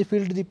and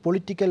filled the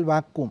political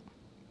vacuum.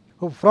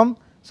 From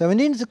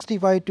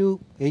 1765 to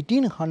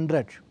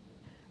 1800,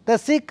 The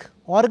Sikh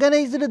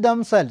organized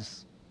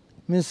themselves,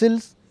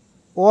 missils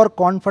or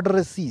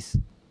confederacies.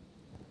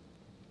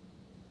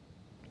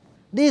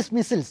 These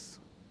missils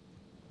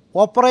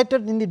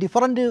operated in the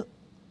different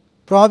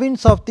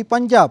provinces of the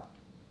Punjab.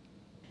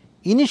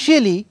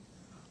 Initially,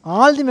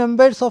 all the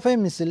members of a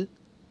missil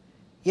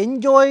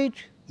enjoyed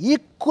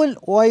equal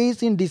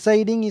voice in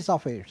deciding its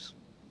affairs.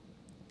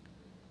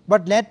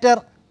 But later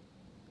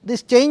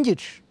this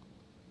changed.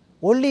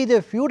 Only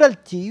the feudal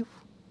chief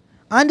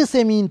and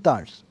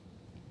Semintars.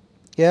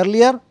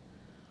 Earlier,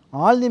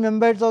 all the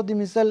members of the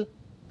missil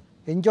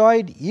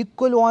enjoyed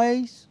equal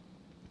voice,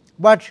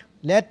 but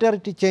later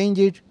it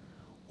changed.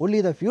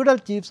 Only the feudal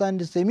chiefs and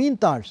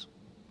Semintars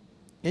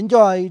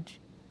enjoyed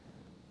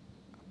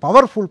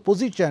powerful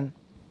position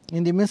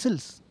in the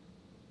missils.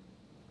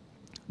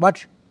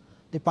 But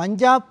the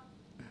Punjab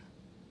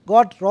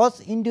rose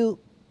into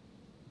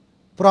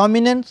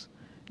prominence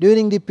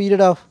during the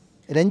period of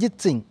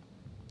Ranjit Singh,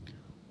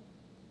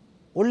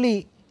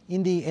 only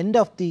in the end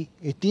of the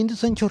 18th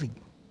century.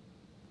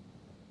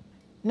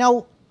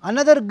 Now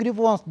another group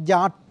was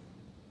Jat.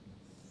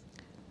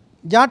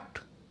 Jat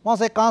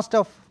was a caste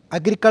of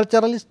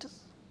agriculturalists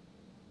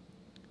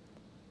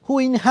who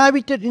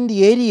inhabited in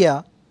the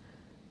area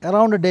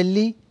around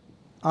Delhi,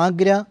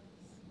 Agra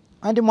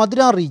and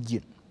Mathura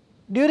region.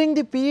 During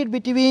the period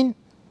between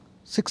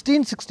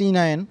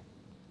 1669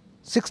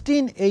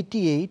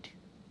 1688,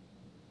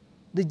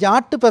 the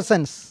Jat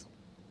peasants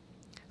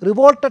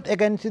revolted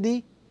against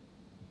the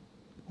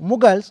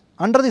Mughals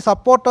under the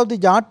support of the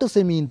Jat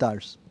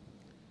Semintars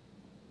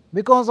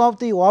because of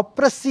the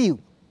oppressive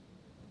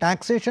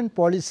taxation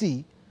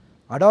policy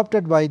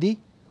adopted by the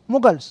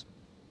Mughals.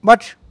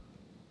 But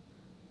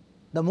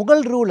the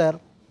Mughal ruler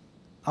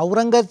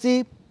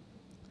Aurangzeb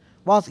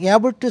was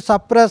able to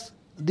suppress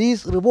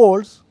these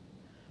revolts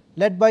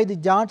led by the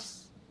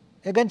Jats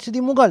against the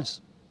Mughals.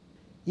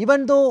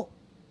 Even though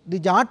the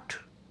Jat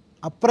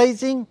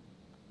uprising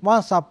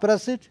was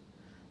suppressed,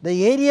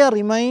 the area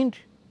remained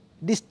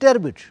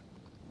disturbed.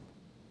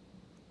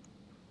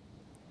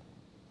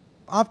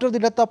 After the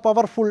death of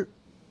powerful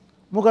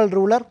Mughal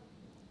ruler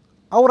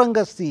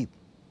Aurangzeb,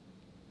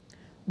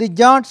 the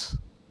Jats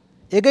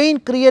again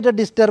created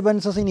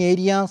disturbances in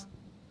areas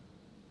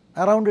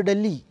around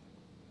Delhi.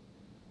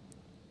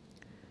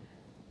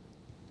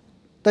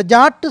 The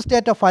Jat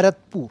state of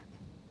Bharatpur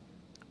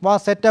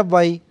was set up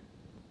by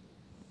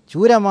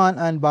Churaman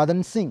and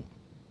Badan Singh.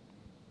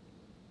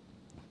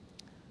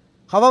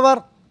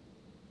 However,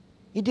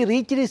 it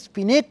reached its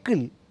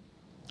pinnacle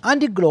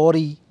and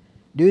glory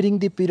during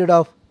the period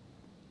of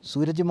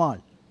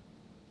Surajmal.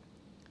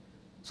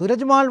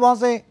 Surajmal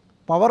was a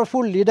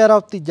powerful leader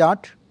of the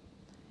Jat.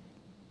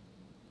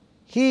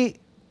 He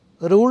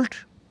ruled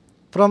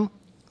from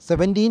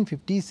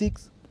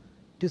 1756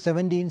 to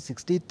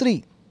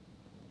 1763.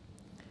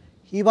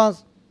 He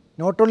was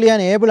not only an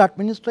able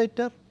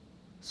administrator,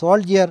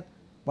 soldier,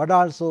 but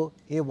also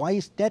a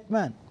wise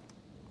statesman.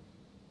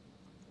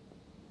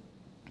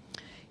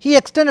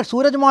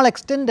 Surajmal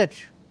extended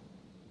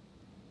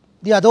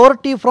the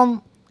authority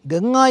from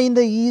Ganga in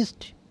the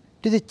east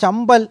to the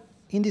Chambal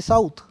in the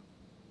south.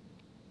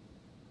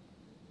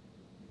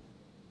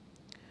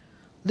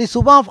 The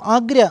Suba of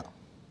Agra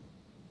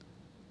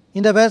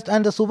in the west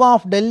and the Suba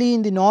of Delhi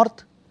in the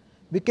north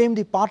became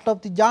the part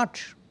of the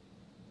Jat.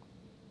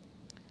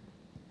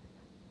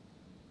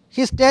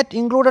 His state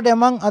included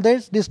among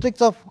others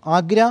districts of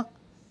Agra,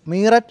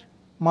 Meerut,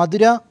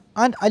 Mathura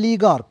and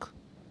Aligarh.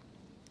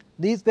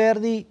 These were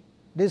the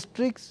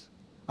districts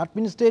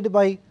administered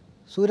by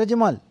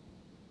Surajmal.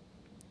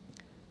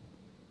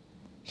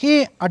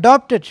 He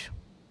adopted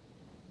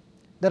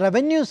the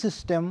revenue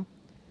system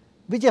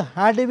which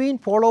had been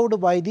followed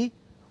by the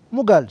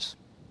Mughals.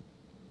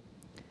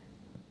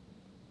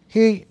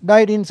 He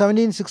died in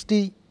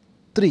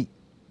 1763.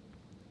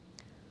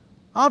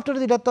 After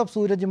the death of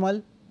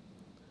Surajmal,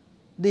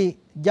 the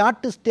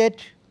Jat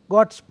state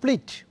got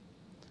split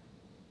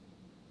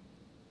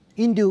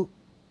into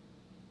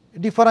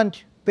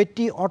different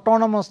petty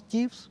autonomous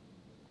chiefs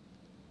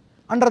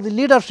under the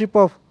leadership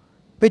of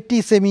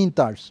petty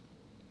Semintars.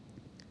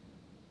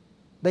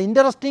 The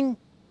interesting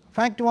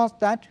fact was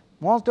that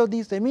most of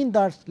these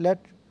Semintars led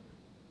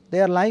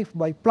their life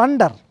by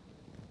plunder.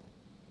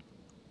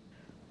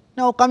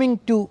 Now coming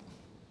to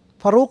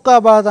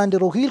Farrukhabad and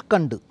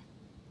Rohilkhand,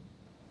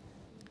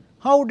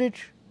 how did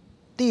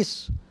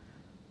these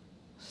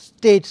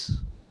states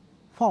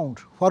found,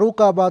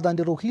 Farrukhabad and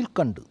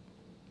Rohilkhand?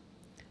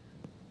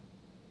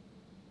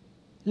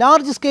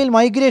 Large scale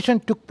migration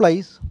took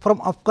place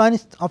from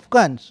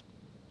Afghans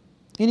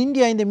in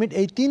India in the mid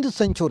 18th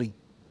century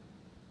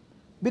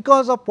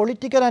because of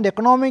political and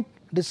economic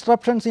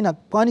disruptions in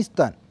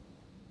Afghanistan.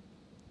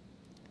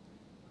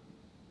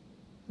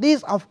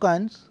 These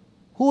Afghans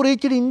who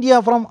reached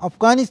India from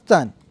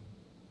Afghanistan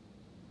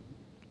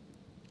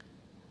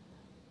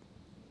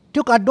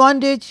took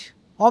advantage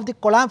of the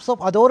collapse of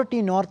authority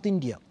in North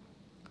India,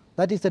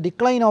 that is the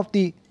decline of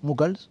the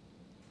Mughals,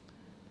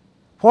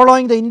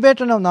 following the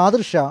invasion of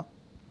Nadir Shah,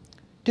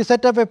 to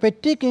set up a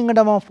petty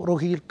kingdom of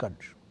Rohilkhand.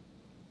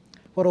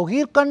 For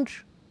Rohilkhand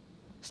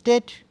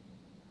state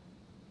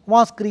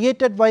was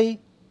created by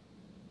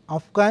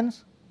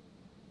Afghans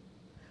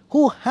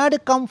who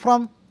had come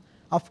from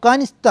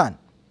Afghanistan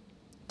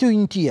to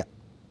India.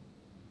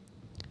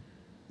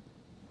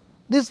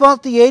 This was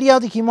the area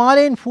of the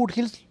Himalayan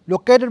foothills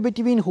located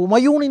between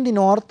Humayun in the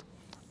north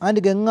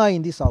and Ganga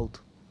in the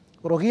south.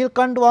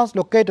 Rohilkhand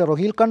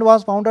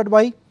was founded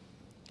by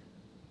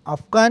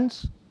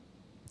Afghans.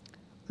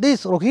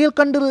 This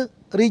Rohilkhand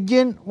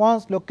region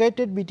was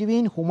located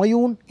between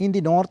Humayun in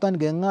the north and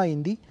Ganga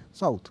in the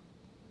south.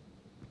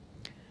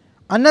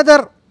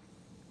 Another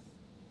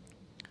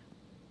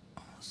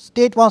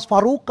state was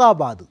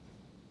Farrukhabad.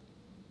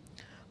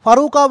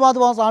 Farrukhabad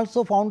was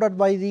also founded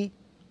by the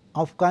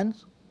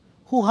Afghans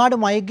who had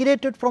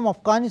migrated from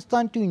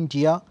Afghanistan to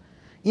India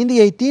in the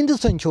 18th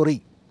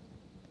century.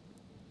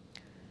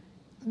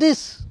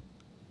 This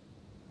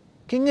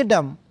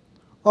kingdom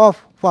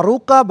of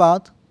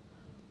Farrukhabad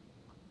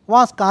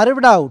was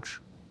carved out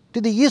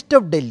to the east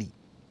of Delhi.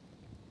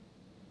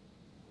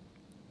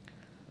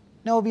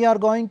 Now we are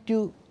going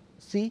to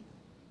see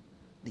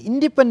the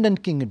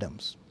independent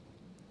kingdoms.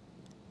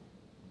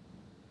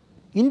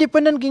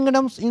 Independent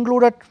kingdoms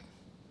included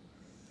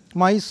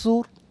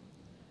Mysore,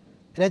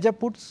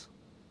 Rajaputs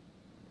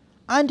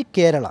and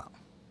Kerala,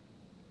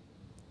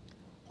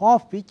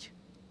 of which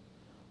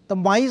the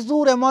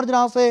Mysore emerged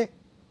as a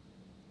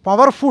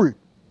powerful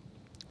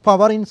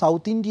power in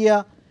South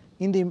India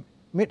in the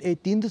mid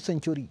 18th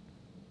century,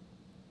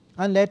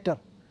 and later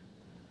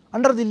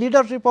under the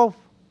leadership of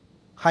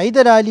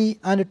Hyder Ali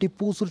and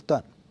Tipu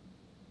Sultan.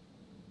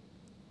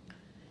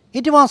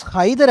 It was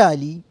Hyder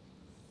Ali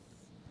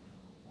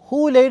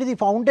who laid the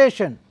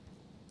foundation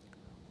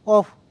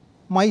of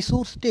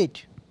Mysore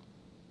state.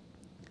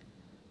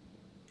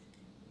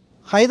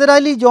 Hyder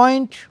Ali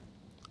joined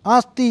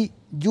as the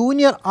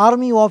junior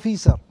army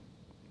officer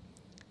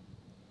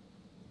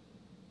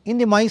in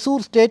the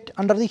Mysore state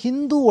under the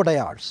Hindu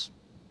Odayars.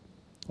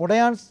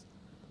 Odayars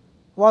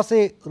was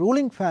a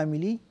ruling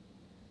family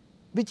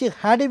which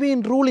had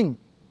been ruling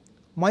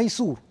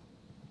Mysore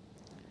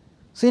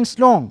since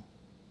long.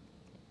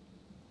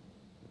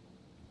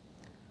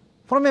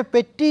 From a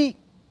petty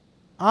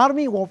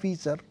army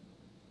officer,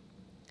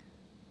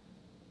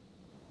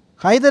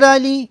 Hyder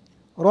Ali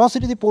rose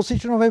to the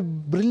position of a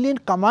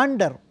brilliant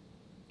commander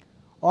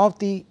of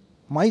the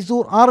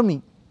Mysore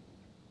army.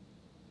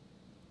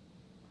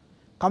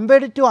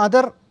 Compared to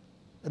other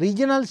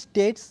regional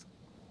states,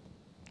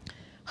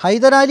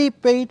 Hyder Ali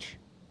paid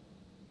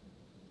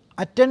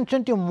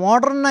attention to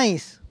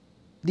modernize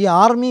the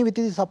army with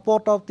the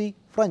support of the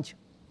French.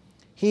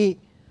 He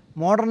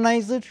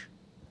modernized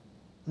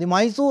the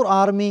Mysore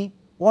army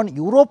on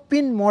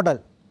European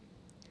model.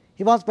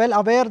 He was well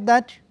aware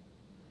that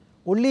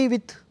only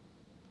with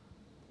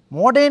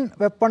modern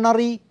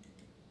weaponry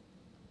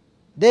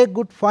they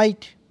could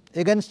fight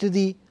against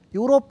the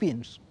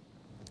Europeans.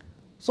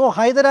 So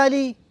Hyder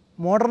Ali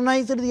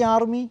modernized the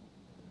army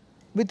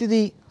with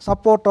the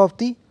support of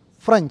the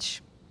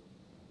French.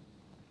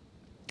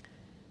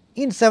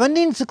 In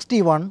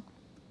 1761,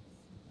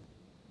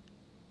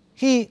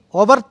 he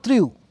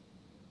overthrew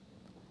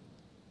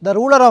the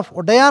ruler of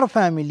Odayar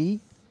family,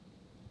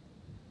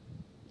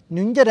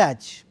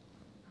 Nunjaraj,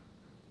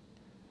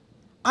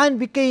 and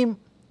became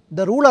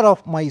the ruler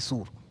of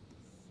Mysore.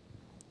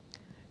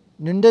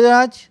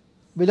 Nunjaraj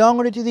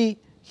belonged to the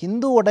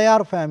Hindu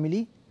Odayar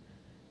family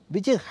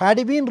which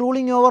had been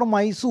ruling over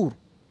Mysore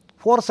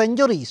for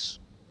centuries.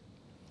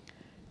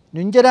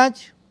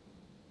 Nunjaraj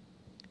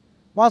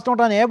was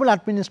not an able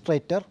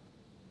administrator.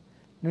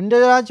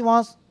 Nunjaraj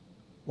was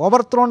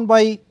overthrown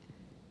by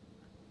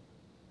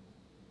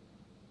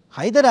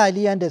Hyder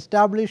Ali and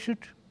established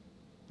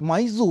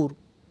Mysore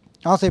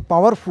as a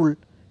powerful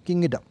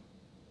kingdom.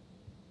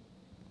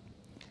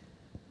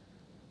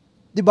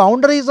 The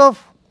boundaries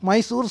of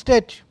Mysore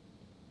state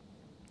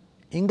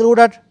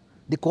included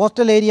the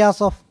coastal areas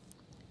of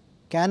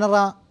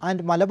Canara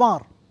and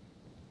Malabar.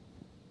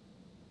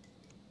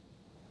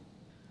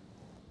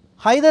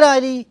 Hyder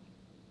Ali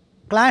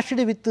clashed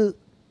with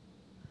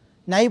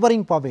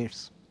neighbouring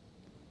powers.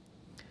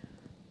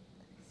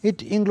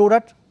 It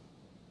included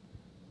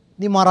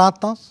the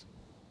Marathas,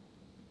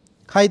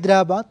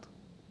 Hyderabad.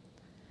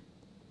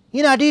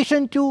 In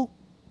addition to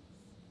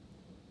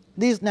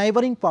these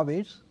neighbouring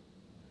powers,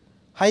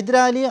 Hyder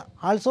Ali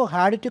also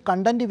had to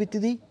contend with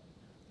the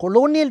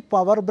colonial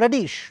power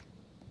British.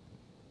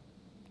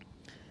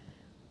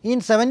 In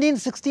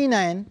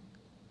 1769,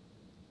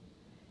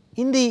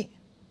 in the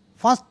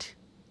first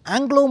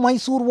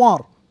Anglo-Mysore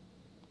war,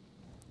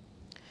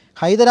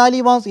 Hyder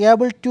Ali was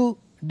able to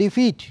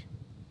defeat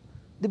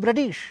the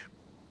British.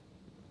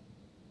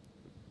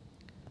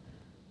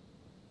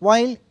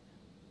 While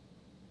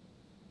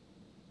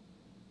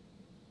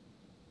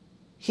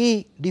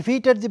he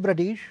defeated the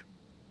British,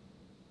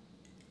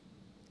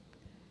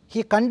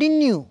 he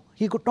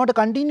could not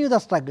continue the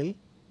struggle.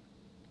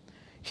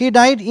 He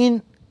died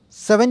in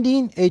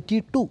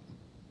 1782.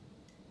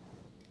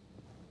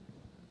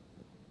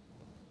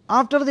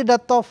 After the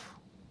death of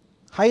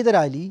Hyder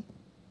Ali,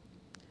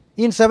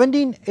 In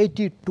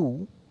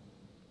 1782,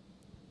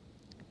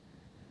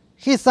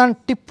 his son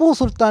Tippu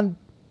Sultan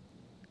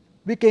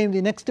became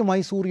the next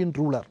Mysorean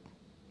ruler.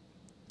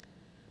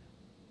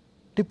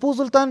 Tippu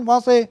Sultan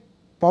was a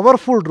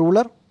powerful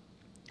ruler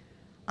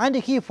and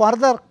he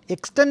further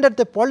extended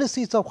the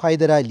policies of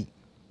Hyder Ali,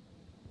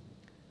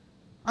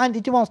 and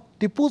it was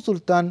Tippu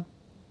Sultan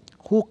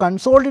who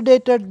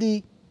consolidated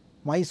the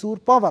Mysore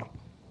power.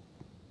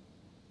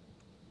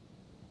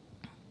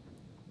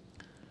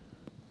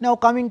 Now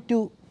coming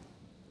to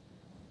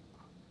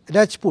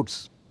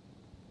Rajputs.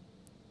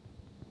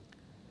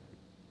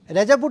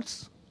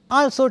 Rajputs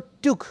also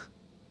took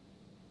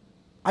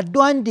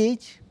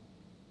advantage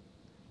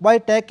by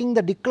taking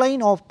the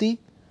decline of the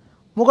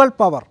Mughal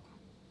power.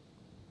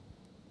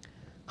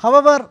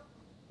 However,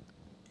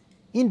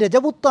 in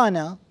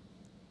Rajputana,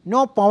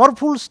 no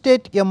powerful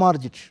state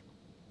emerged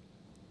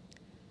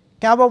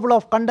capable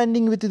of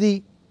contending with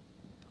the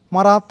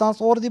Marathas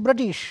or the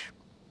British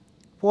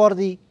for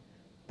the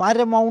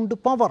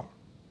paramount power.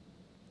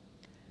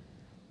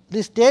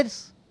 The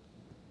states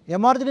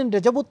emerged in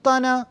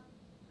Rajputana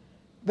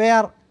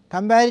were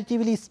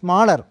comparatively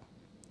smaller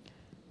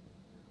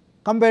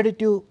compared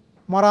to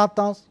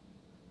Marathas,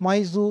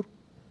 Mysore,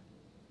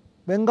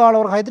 Bengal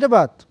or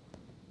Hyderabad.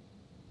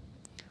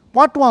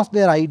 What was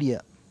their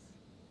idea?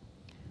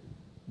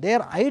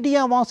 Their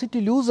idea was to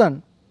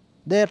loosen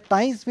their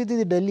ties with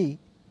the Delhi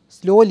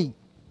slowly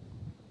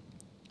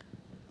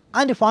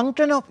and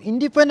function of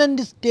independent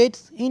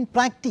states in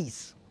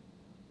practice.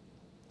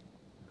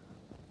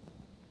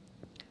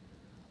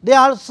 They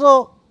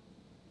also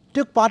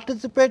took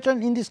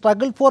participation in the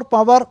struggle for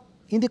power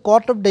in the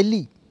court of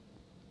Delhi.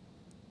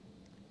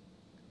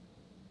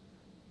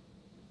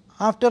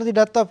 After the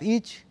death of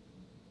each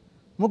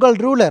Mughal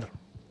ruler,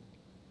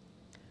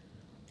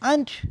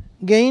 and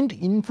gained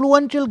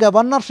influential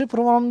governorship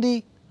from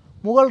the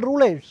Mughal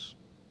rulers.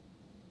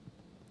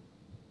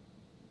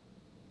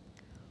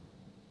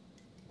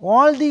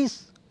 All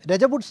these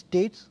Rajput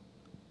states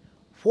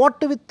fought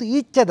with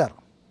each other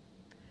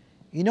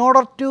in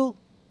order to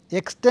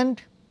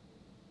extend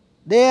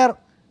their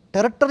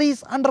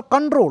territories under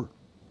control.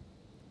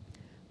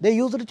 They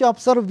used to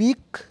observe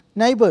weak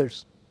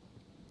neighbors.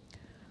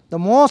 The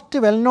most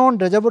well known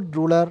Rajput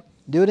ruler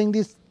during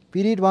this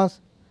period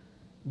was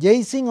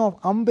Jai Singh of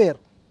Amber,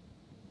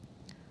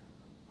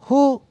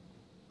 who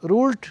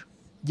ruled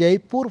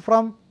Jaipur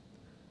from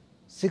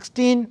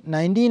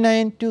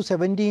 1699 to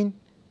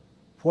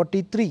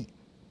 1743.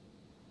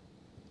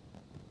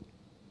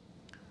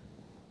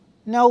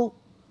 Now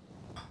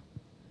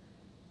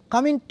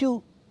coming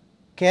to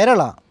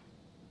Kerala.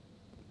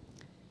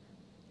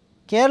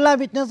 Kerala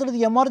witnessed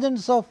the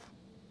emergence of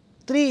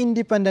three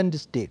independent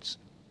states: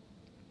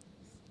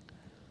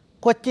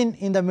 Cochin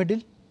in the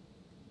middle,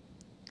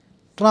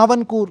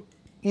 Travancore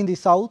in the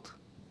south,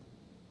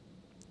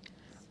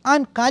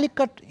 and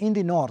Calicut in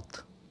the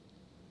north.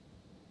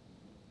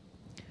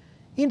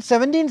 In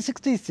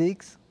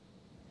 1766,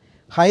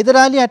 Hyder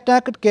Ali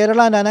attacked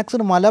Kerala and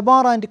annexed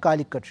Malabar and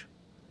Calicut.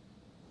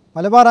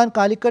 Malabar and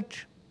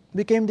Calicut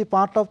became the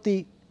part of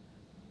the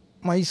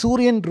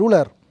Mysorean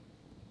ruler.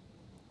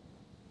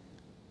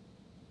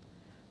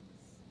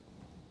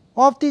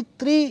 Of the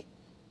three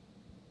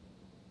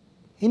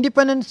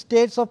independent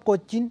states of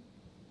Cochin,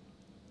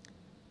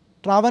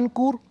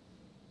 Travancore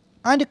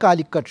and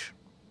Calicut,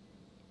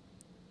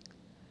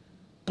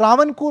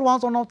 Travancore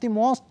was one of the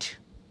most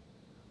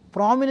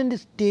prominent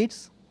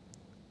states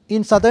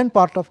in southern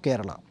part of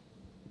Kerala.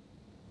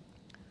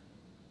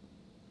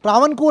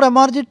 Travancore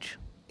emerged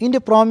into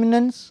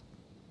prominence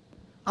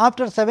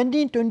after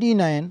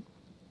 1729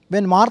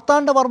 when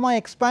Martanda Varma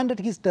expanded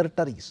his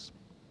territories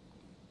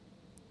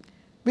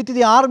with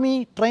the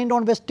army trained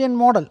on Western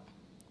model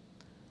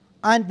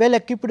and well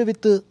equipped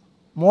with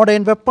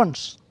modern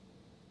weapons.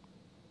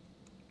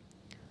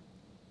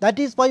 That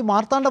is why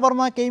Martanda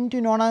Varma came to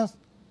be known as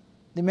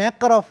the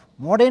maker of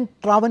modern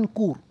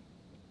Travancore.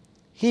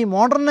 He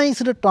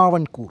modernized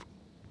Travancore.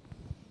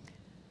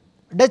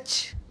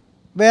 Dutch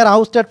were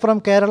ousted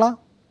from Kerala.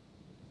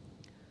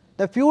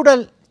 The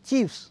feudal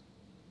chiefs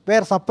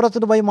were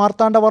suppressed by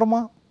Martanda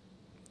Varma.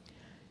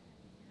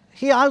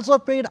 He also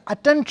paid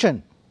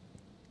attention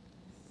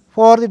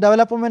for the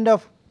development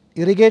of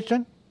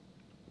irrigation,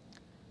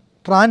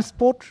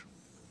 transport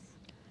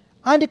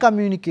and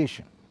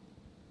communication.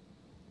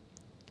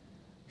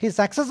 His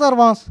successor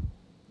was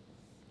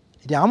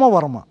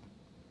Ramavarma.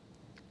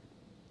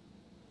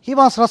 He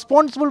was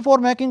responsible for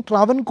making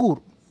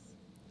Travancore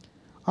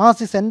as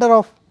the center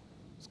of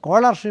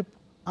scholarship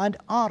and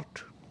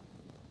art.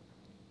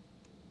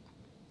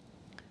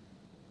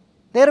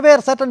 There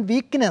were certain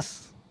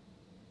weaknesses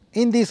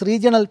in these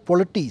regional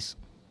polities.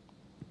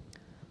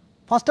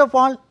 First of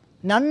all,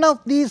 none of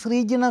these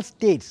regional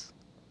states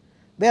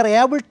were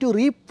able to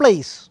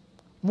replace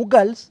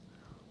Mughals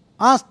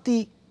as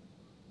the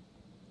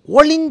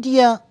All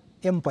India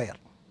Empire.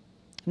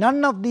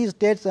 None of these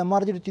states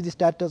emerged to the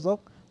status of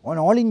an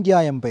All India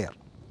Empire.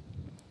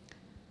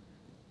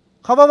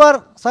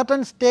 However,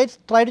 certain states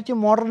tried to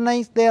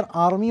modernize their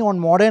army on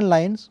modern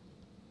lines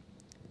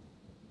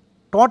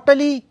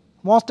totally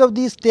most of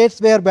these states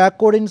were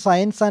backward in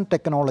science and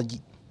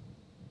technology.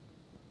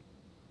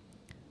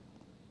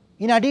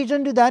 In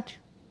addition to that,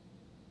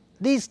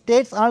 these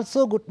states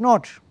also could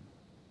not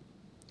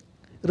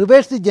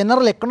reverse the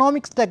general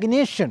economic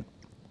stagnation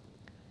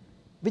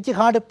which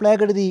had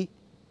plagued the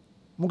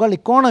Mughal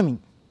economy.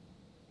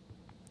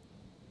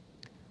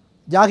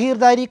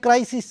 Jagirdari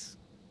crisis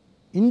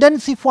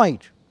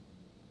intensified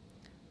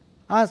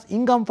as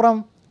income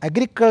from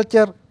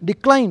agriculture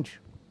declined.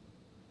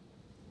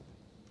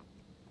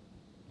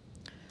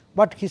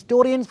 But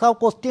historians have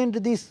questioned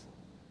this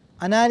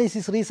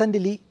analysis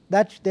recently,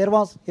 that there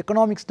was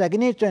economic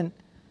stagnation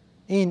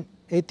in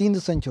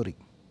 18th century.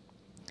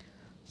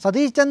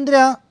 Satish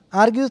Chandra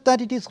argues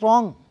that it is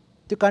wrong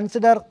to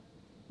consider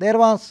there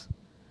was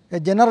a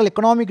general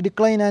economic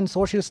decline and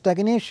social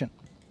stagnation.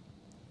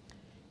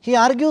 He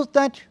argues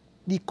that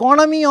the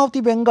economy of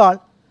the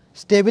Bengal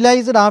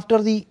stabilized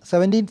after the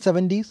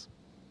 1770s,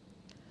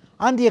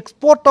 and the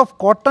export of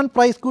cotton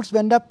price goods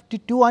went up to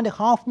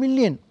 2.5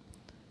 million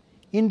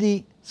in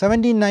the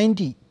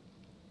 1790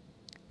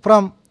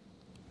 from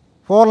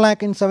 4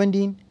 lakh in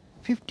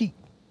 1750.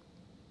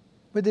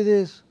 With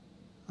this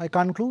I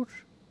conclude.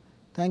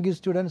 Thank you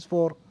students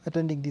for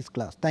attending this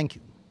class. Thank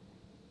you.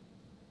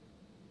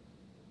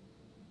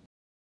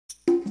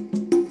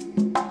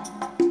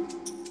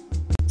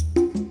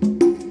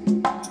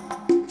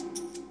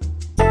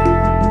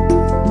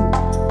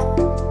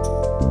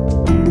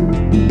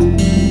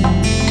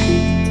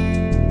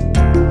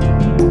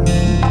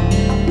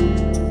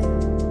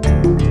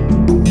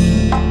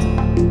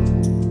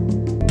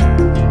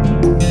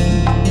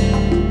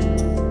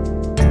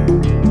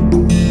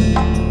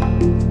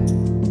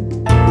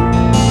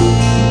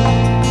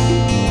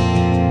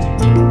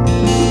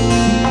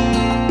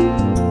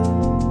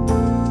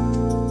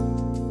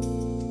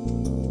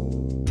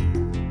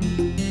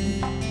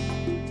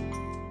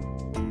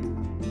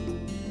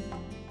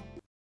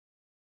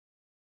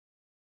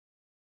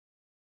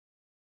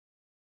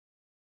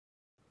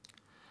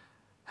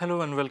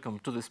 Hello and welcome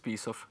to this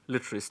piece of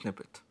literary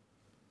snippet.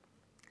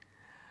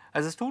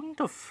 As a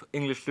student of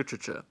English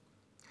literature,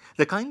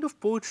 the kind of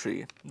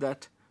poetry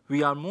that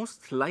we are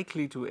most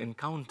likely to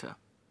encounter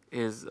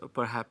is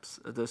perhaps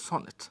the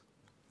sonnet.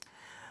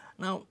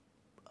 Now,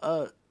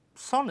 a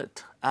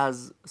sonnet,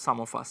 as some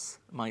of us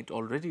might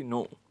already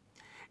know,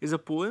 is a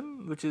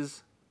poem which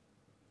is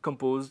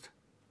composed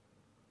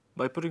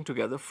by putting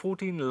together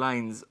 14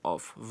 lines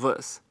of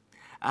verse,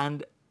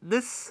 and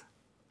this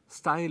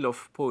style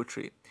of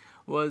poetry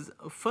was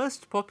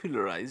first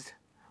popularized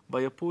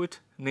by a poet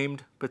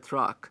named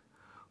Petrarch,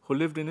 who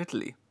lived in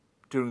Italy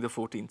during the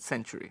 14th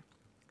century.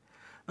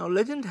 Now,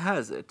 legend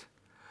has it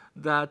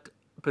that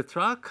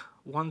Petrarch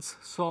once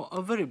saw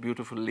a very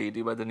beautiful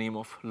lady by the name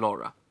of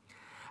Laura,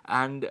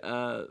 and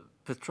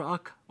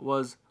Petrarch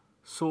was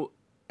so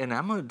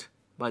enamored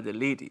by the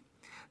lady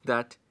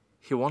that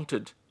he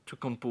wanted to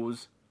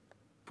compose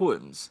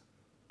poems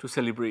to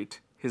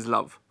celebrate his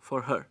love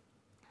for her.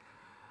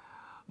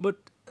 But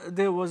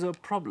there was a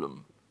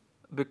problem,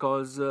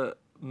 because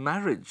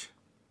marriage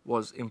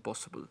was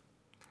impossible.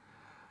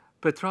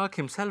 Petrarch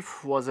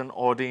himself was an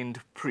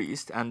ordained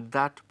priest, and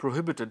that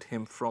prohibited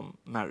him from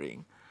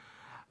marrying,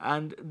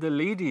 and the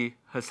lady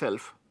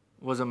herself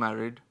was a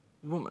married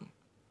woman.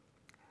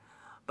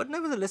 But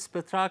nevertheless,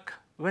 Petrarch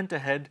went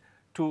ahead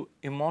to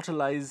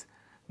immortalize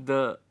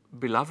the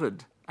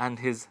beloved and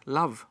his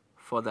love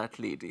for that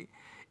lady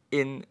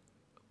in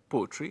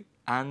poetry,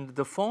 and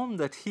the form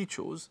that he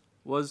chose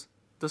was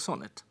the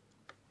sonnet.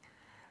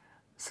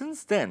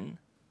 Since then,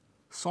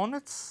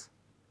 sonnets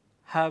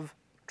have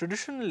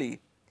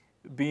traditionally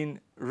been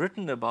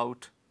written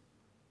about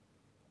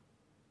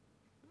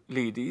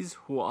ladies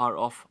who are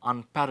of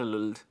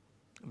unparalleled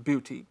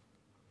beauty,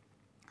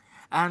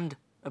 and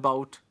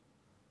about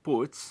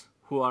poets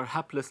who are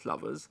hapless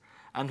lovers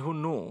and who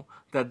know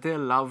that their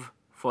love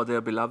for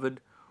their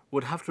beloved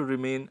would have to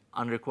remain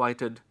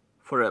unrequited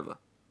forever.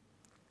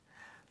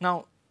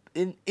 Now,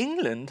 in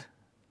England,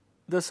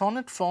 the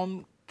sonnet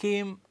form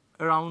came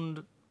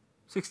around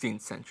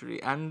 16th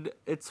century, and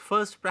its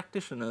first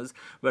practitioners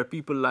were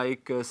people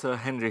like Sir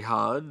Henry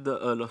Howard, the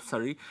Earl of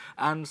Surrey,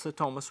 and Sir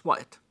Thomas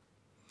Wyatt.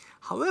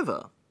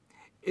 However,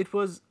 it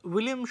was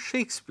William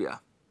Shakespeare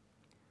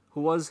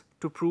who was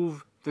to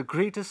prove the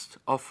greatest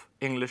of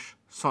English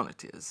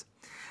sonnetiers,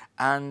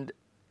 and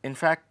in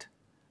fact,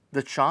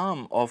 the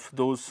charm of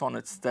those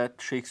sonnets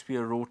that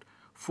Shakespeare wrote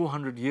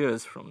 400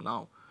 years from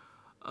now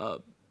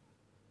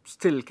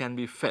still can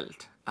be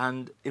felt.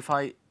 And if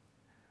I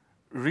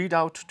read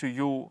out to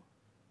you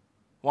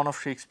one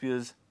of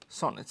Shakespeare's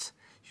sonnets,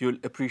 you'll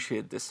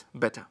appreciate this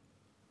better.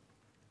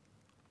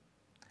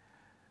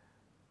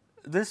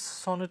 This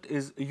sonnet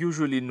is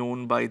usually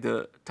known by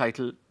the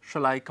title,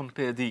 "Shall I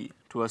Compare Thee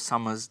to a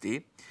Summer's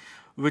Day?",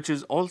 which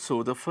is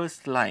also the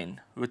first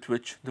line with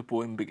which the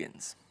poem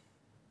begins.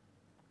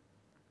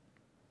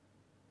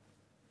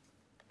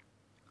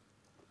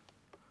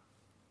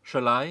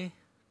 Shall I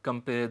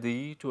compare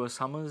thee to a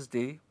summer's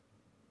day?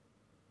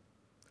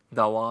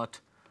 Thou art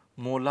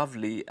more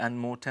lovely and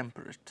more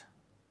temperate.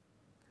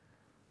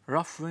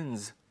 rough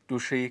winds to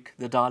shake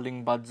the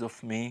darling buds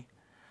of May,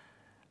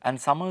 and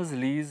summer's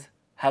lease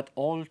hath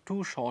all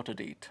too short a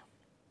date.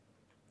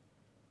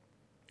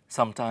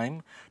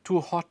 Sometime too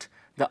hot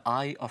the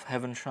eye of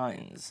heaven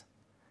shines,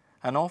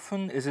 and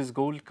often is his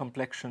gold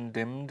complexion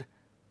dimmed,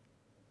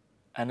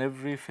 and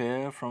every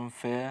fair from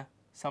fair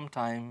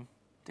sometime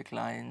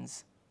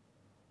declines,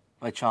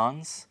 by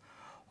chance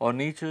or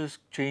nature's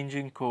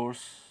changing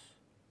course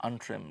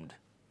untrimmed.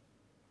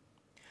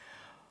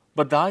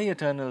 But thy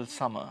eternal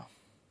summer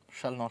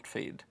shall not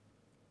fade,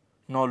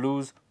 nor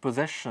lose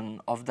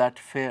possession of that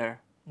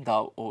fair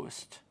thou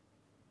owest.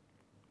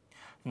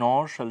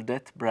 Nor shall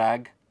death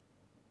brag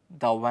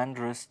thou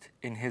wanderest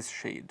in his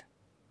shade,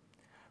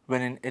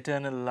 when in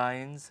eternal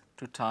lines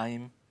to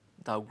time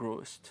thou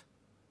growest.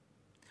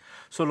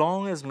 So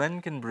long as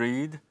men can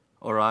breathe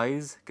or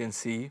eyes can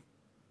see,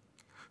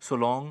 so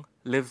long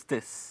lives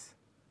this,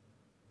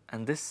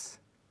 and this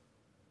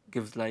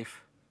gives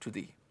life to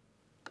thee.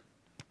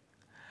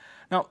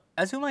 Now,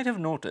 as you might have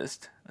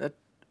noticed, that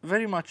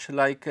very much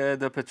like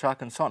the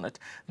Petrarchan sonnet,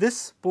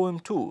 this poem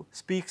too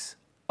speaks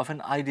of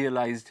an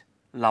idealized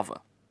lover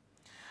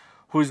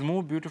who is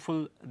more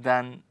beautiful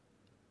than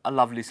a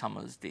lovely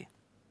summer's day.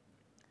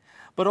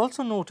 But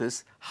also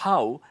notice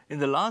how in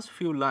the last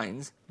few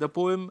lines the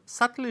poem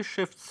subtly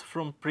shifts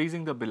from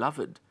praising the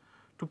beloved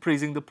to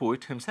praising the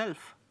poet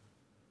himself.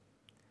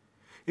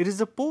 It is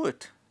the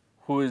poet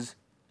who is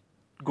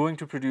going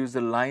to produce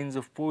the lines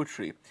of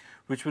poetry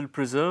which will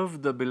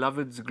preserve the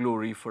beloved's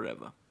glory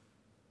forever.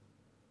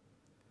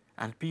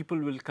 And people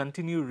will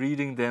continue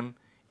reading them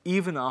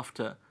even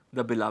after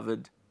the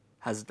beloved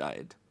has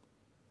died.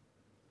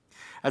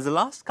 As the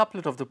last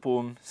couplet of the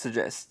poem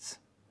suggests,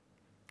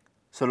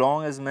 so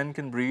long as men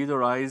can breathe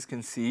or eyes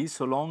can see,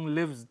 so long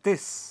lives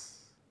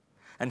this.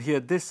 And here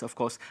this, of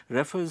course,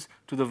 refers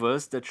to the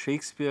verse that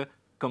Shakespeare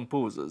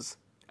composes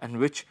and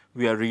which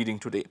we are reading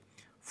today,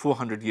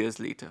 400 years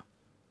later.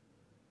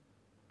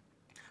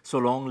 So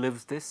long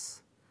lives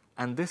this,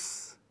 and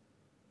this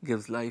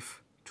gives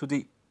life to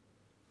thee.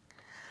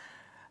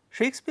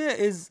 Shakespeare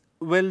is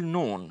well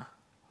known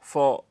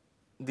for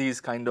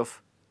these kind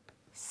of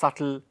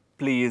subtle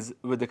plays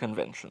with the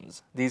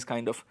conventions, these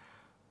kind of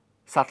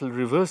subtle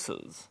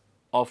reversals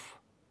of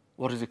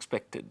what is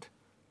expected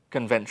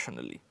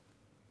conventionally.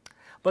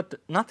 But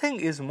nothing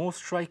is more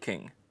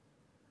striking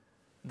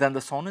than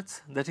the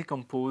sonnets that he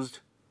composed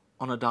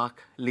on a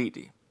dark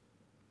lady.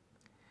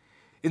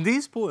 In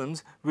these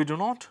poems, we do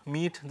not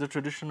meet the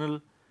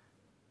traditional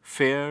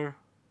fair,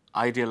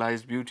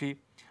 idealized beauty,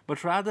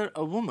 but rather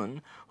a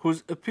woman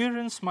whose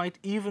appearance might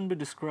even be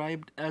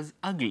described as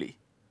ugly.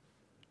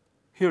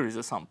 Here is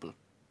a sample.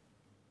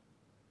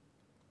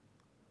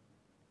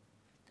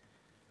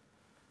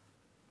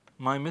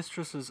 My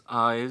mistress's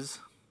eyes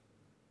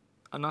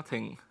are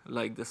nothing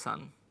like the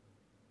sun.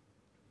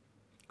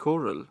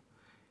 Coral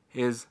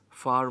is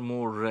far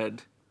more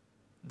red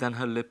than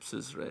her lips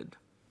is red.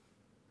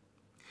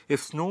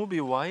 If snow be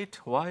white,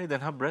 why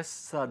then her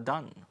breasts are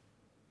dun.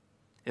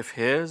 If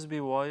hairs be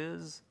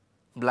wires,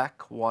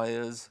 black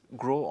wires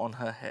grow on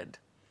her head.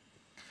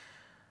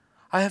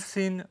 I have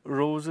seen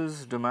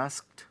roses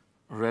damasked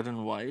red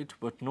and white,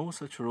 but no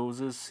such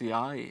roses see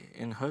I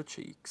in her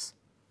cheeks.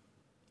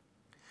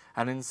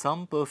 And in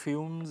some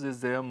perfumes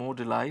is there more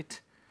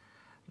delight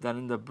than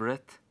in the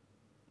breath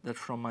that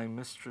from my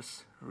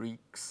mistress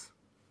reeks.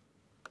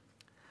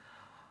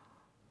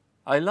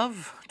 I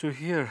love to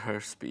hear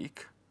her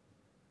speak,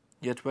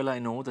 yet well I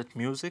know that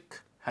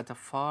music hath a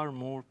far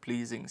more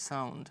pleasing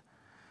sound.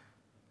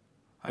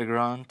 I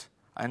grant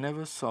I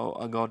never saw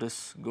a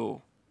goddess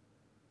go.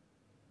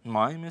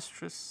 My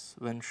mistress,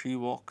 when she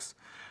walks,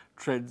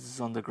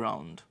 treads on the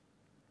ground.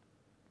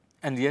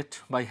 And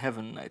yet, by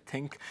heaven, I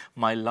think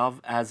my love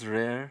as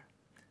rare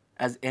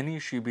as any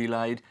she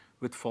belied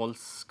with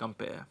false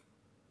compare.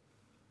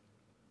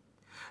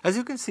 As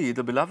you can see,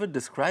 the beloved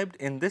described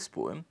in this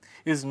poem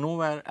is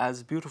nowhere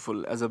as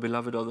beautiful as a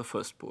beloved of the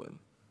first poem.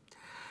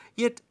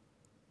 Yet,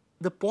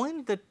 the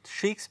point that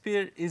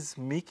Shakespeare is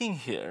making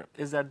here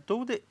is that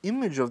though the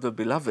image of the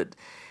beloved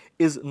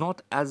is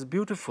not as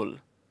beautiful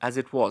as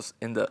it was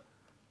in the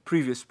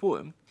previous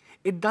poem,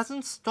 it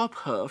doesn't stop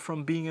her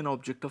from being an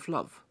object of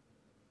love.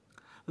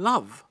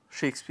 Love,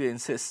 Shakespeare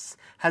insists,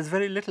 has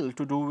very little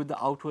to do with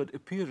the outward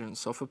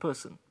appearance of a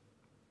person.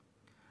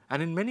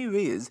 And in many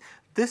ways,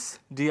 this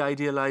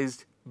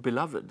de-idealized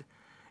beloved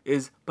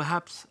is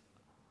perhaps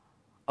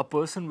a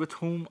person with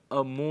whom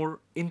a more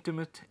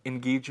intimate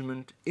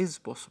engagement is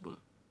possible.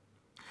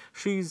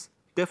 She is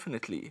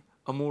definitely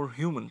a more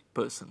human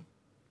person,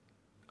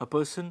 a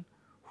person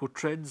who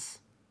treads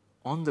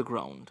on the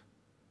ground,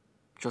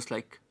 just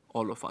like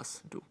all of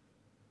us do.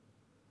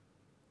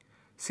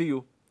 See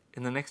you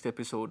in the next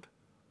episode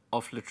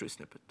of Literary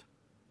Snippet.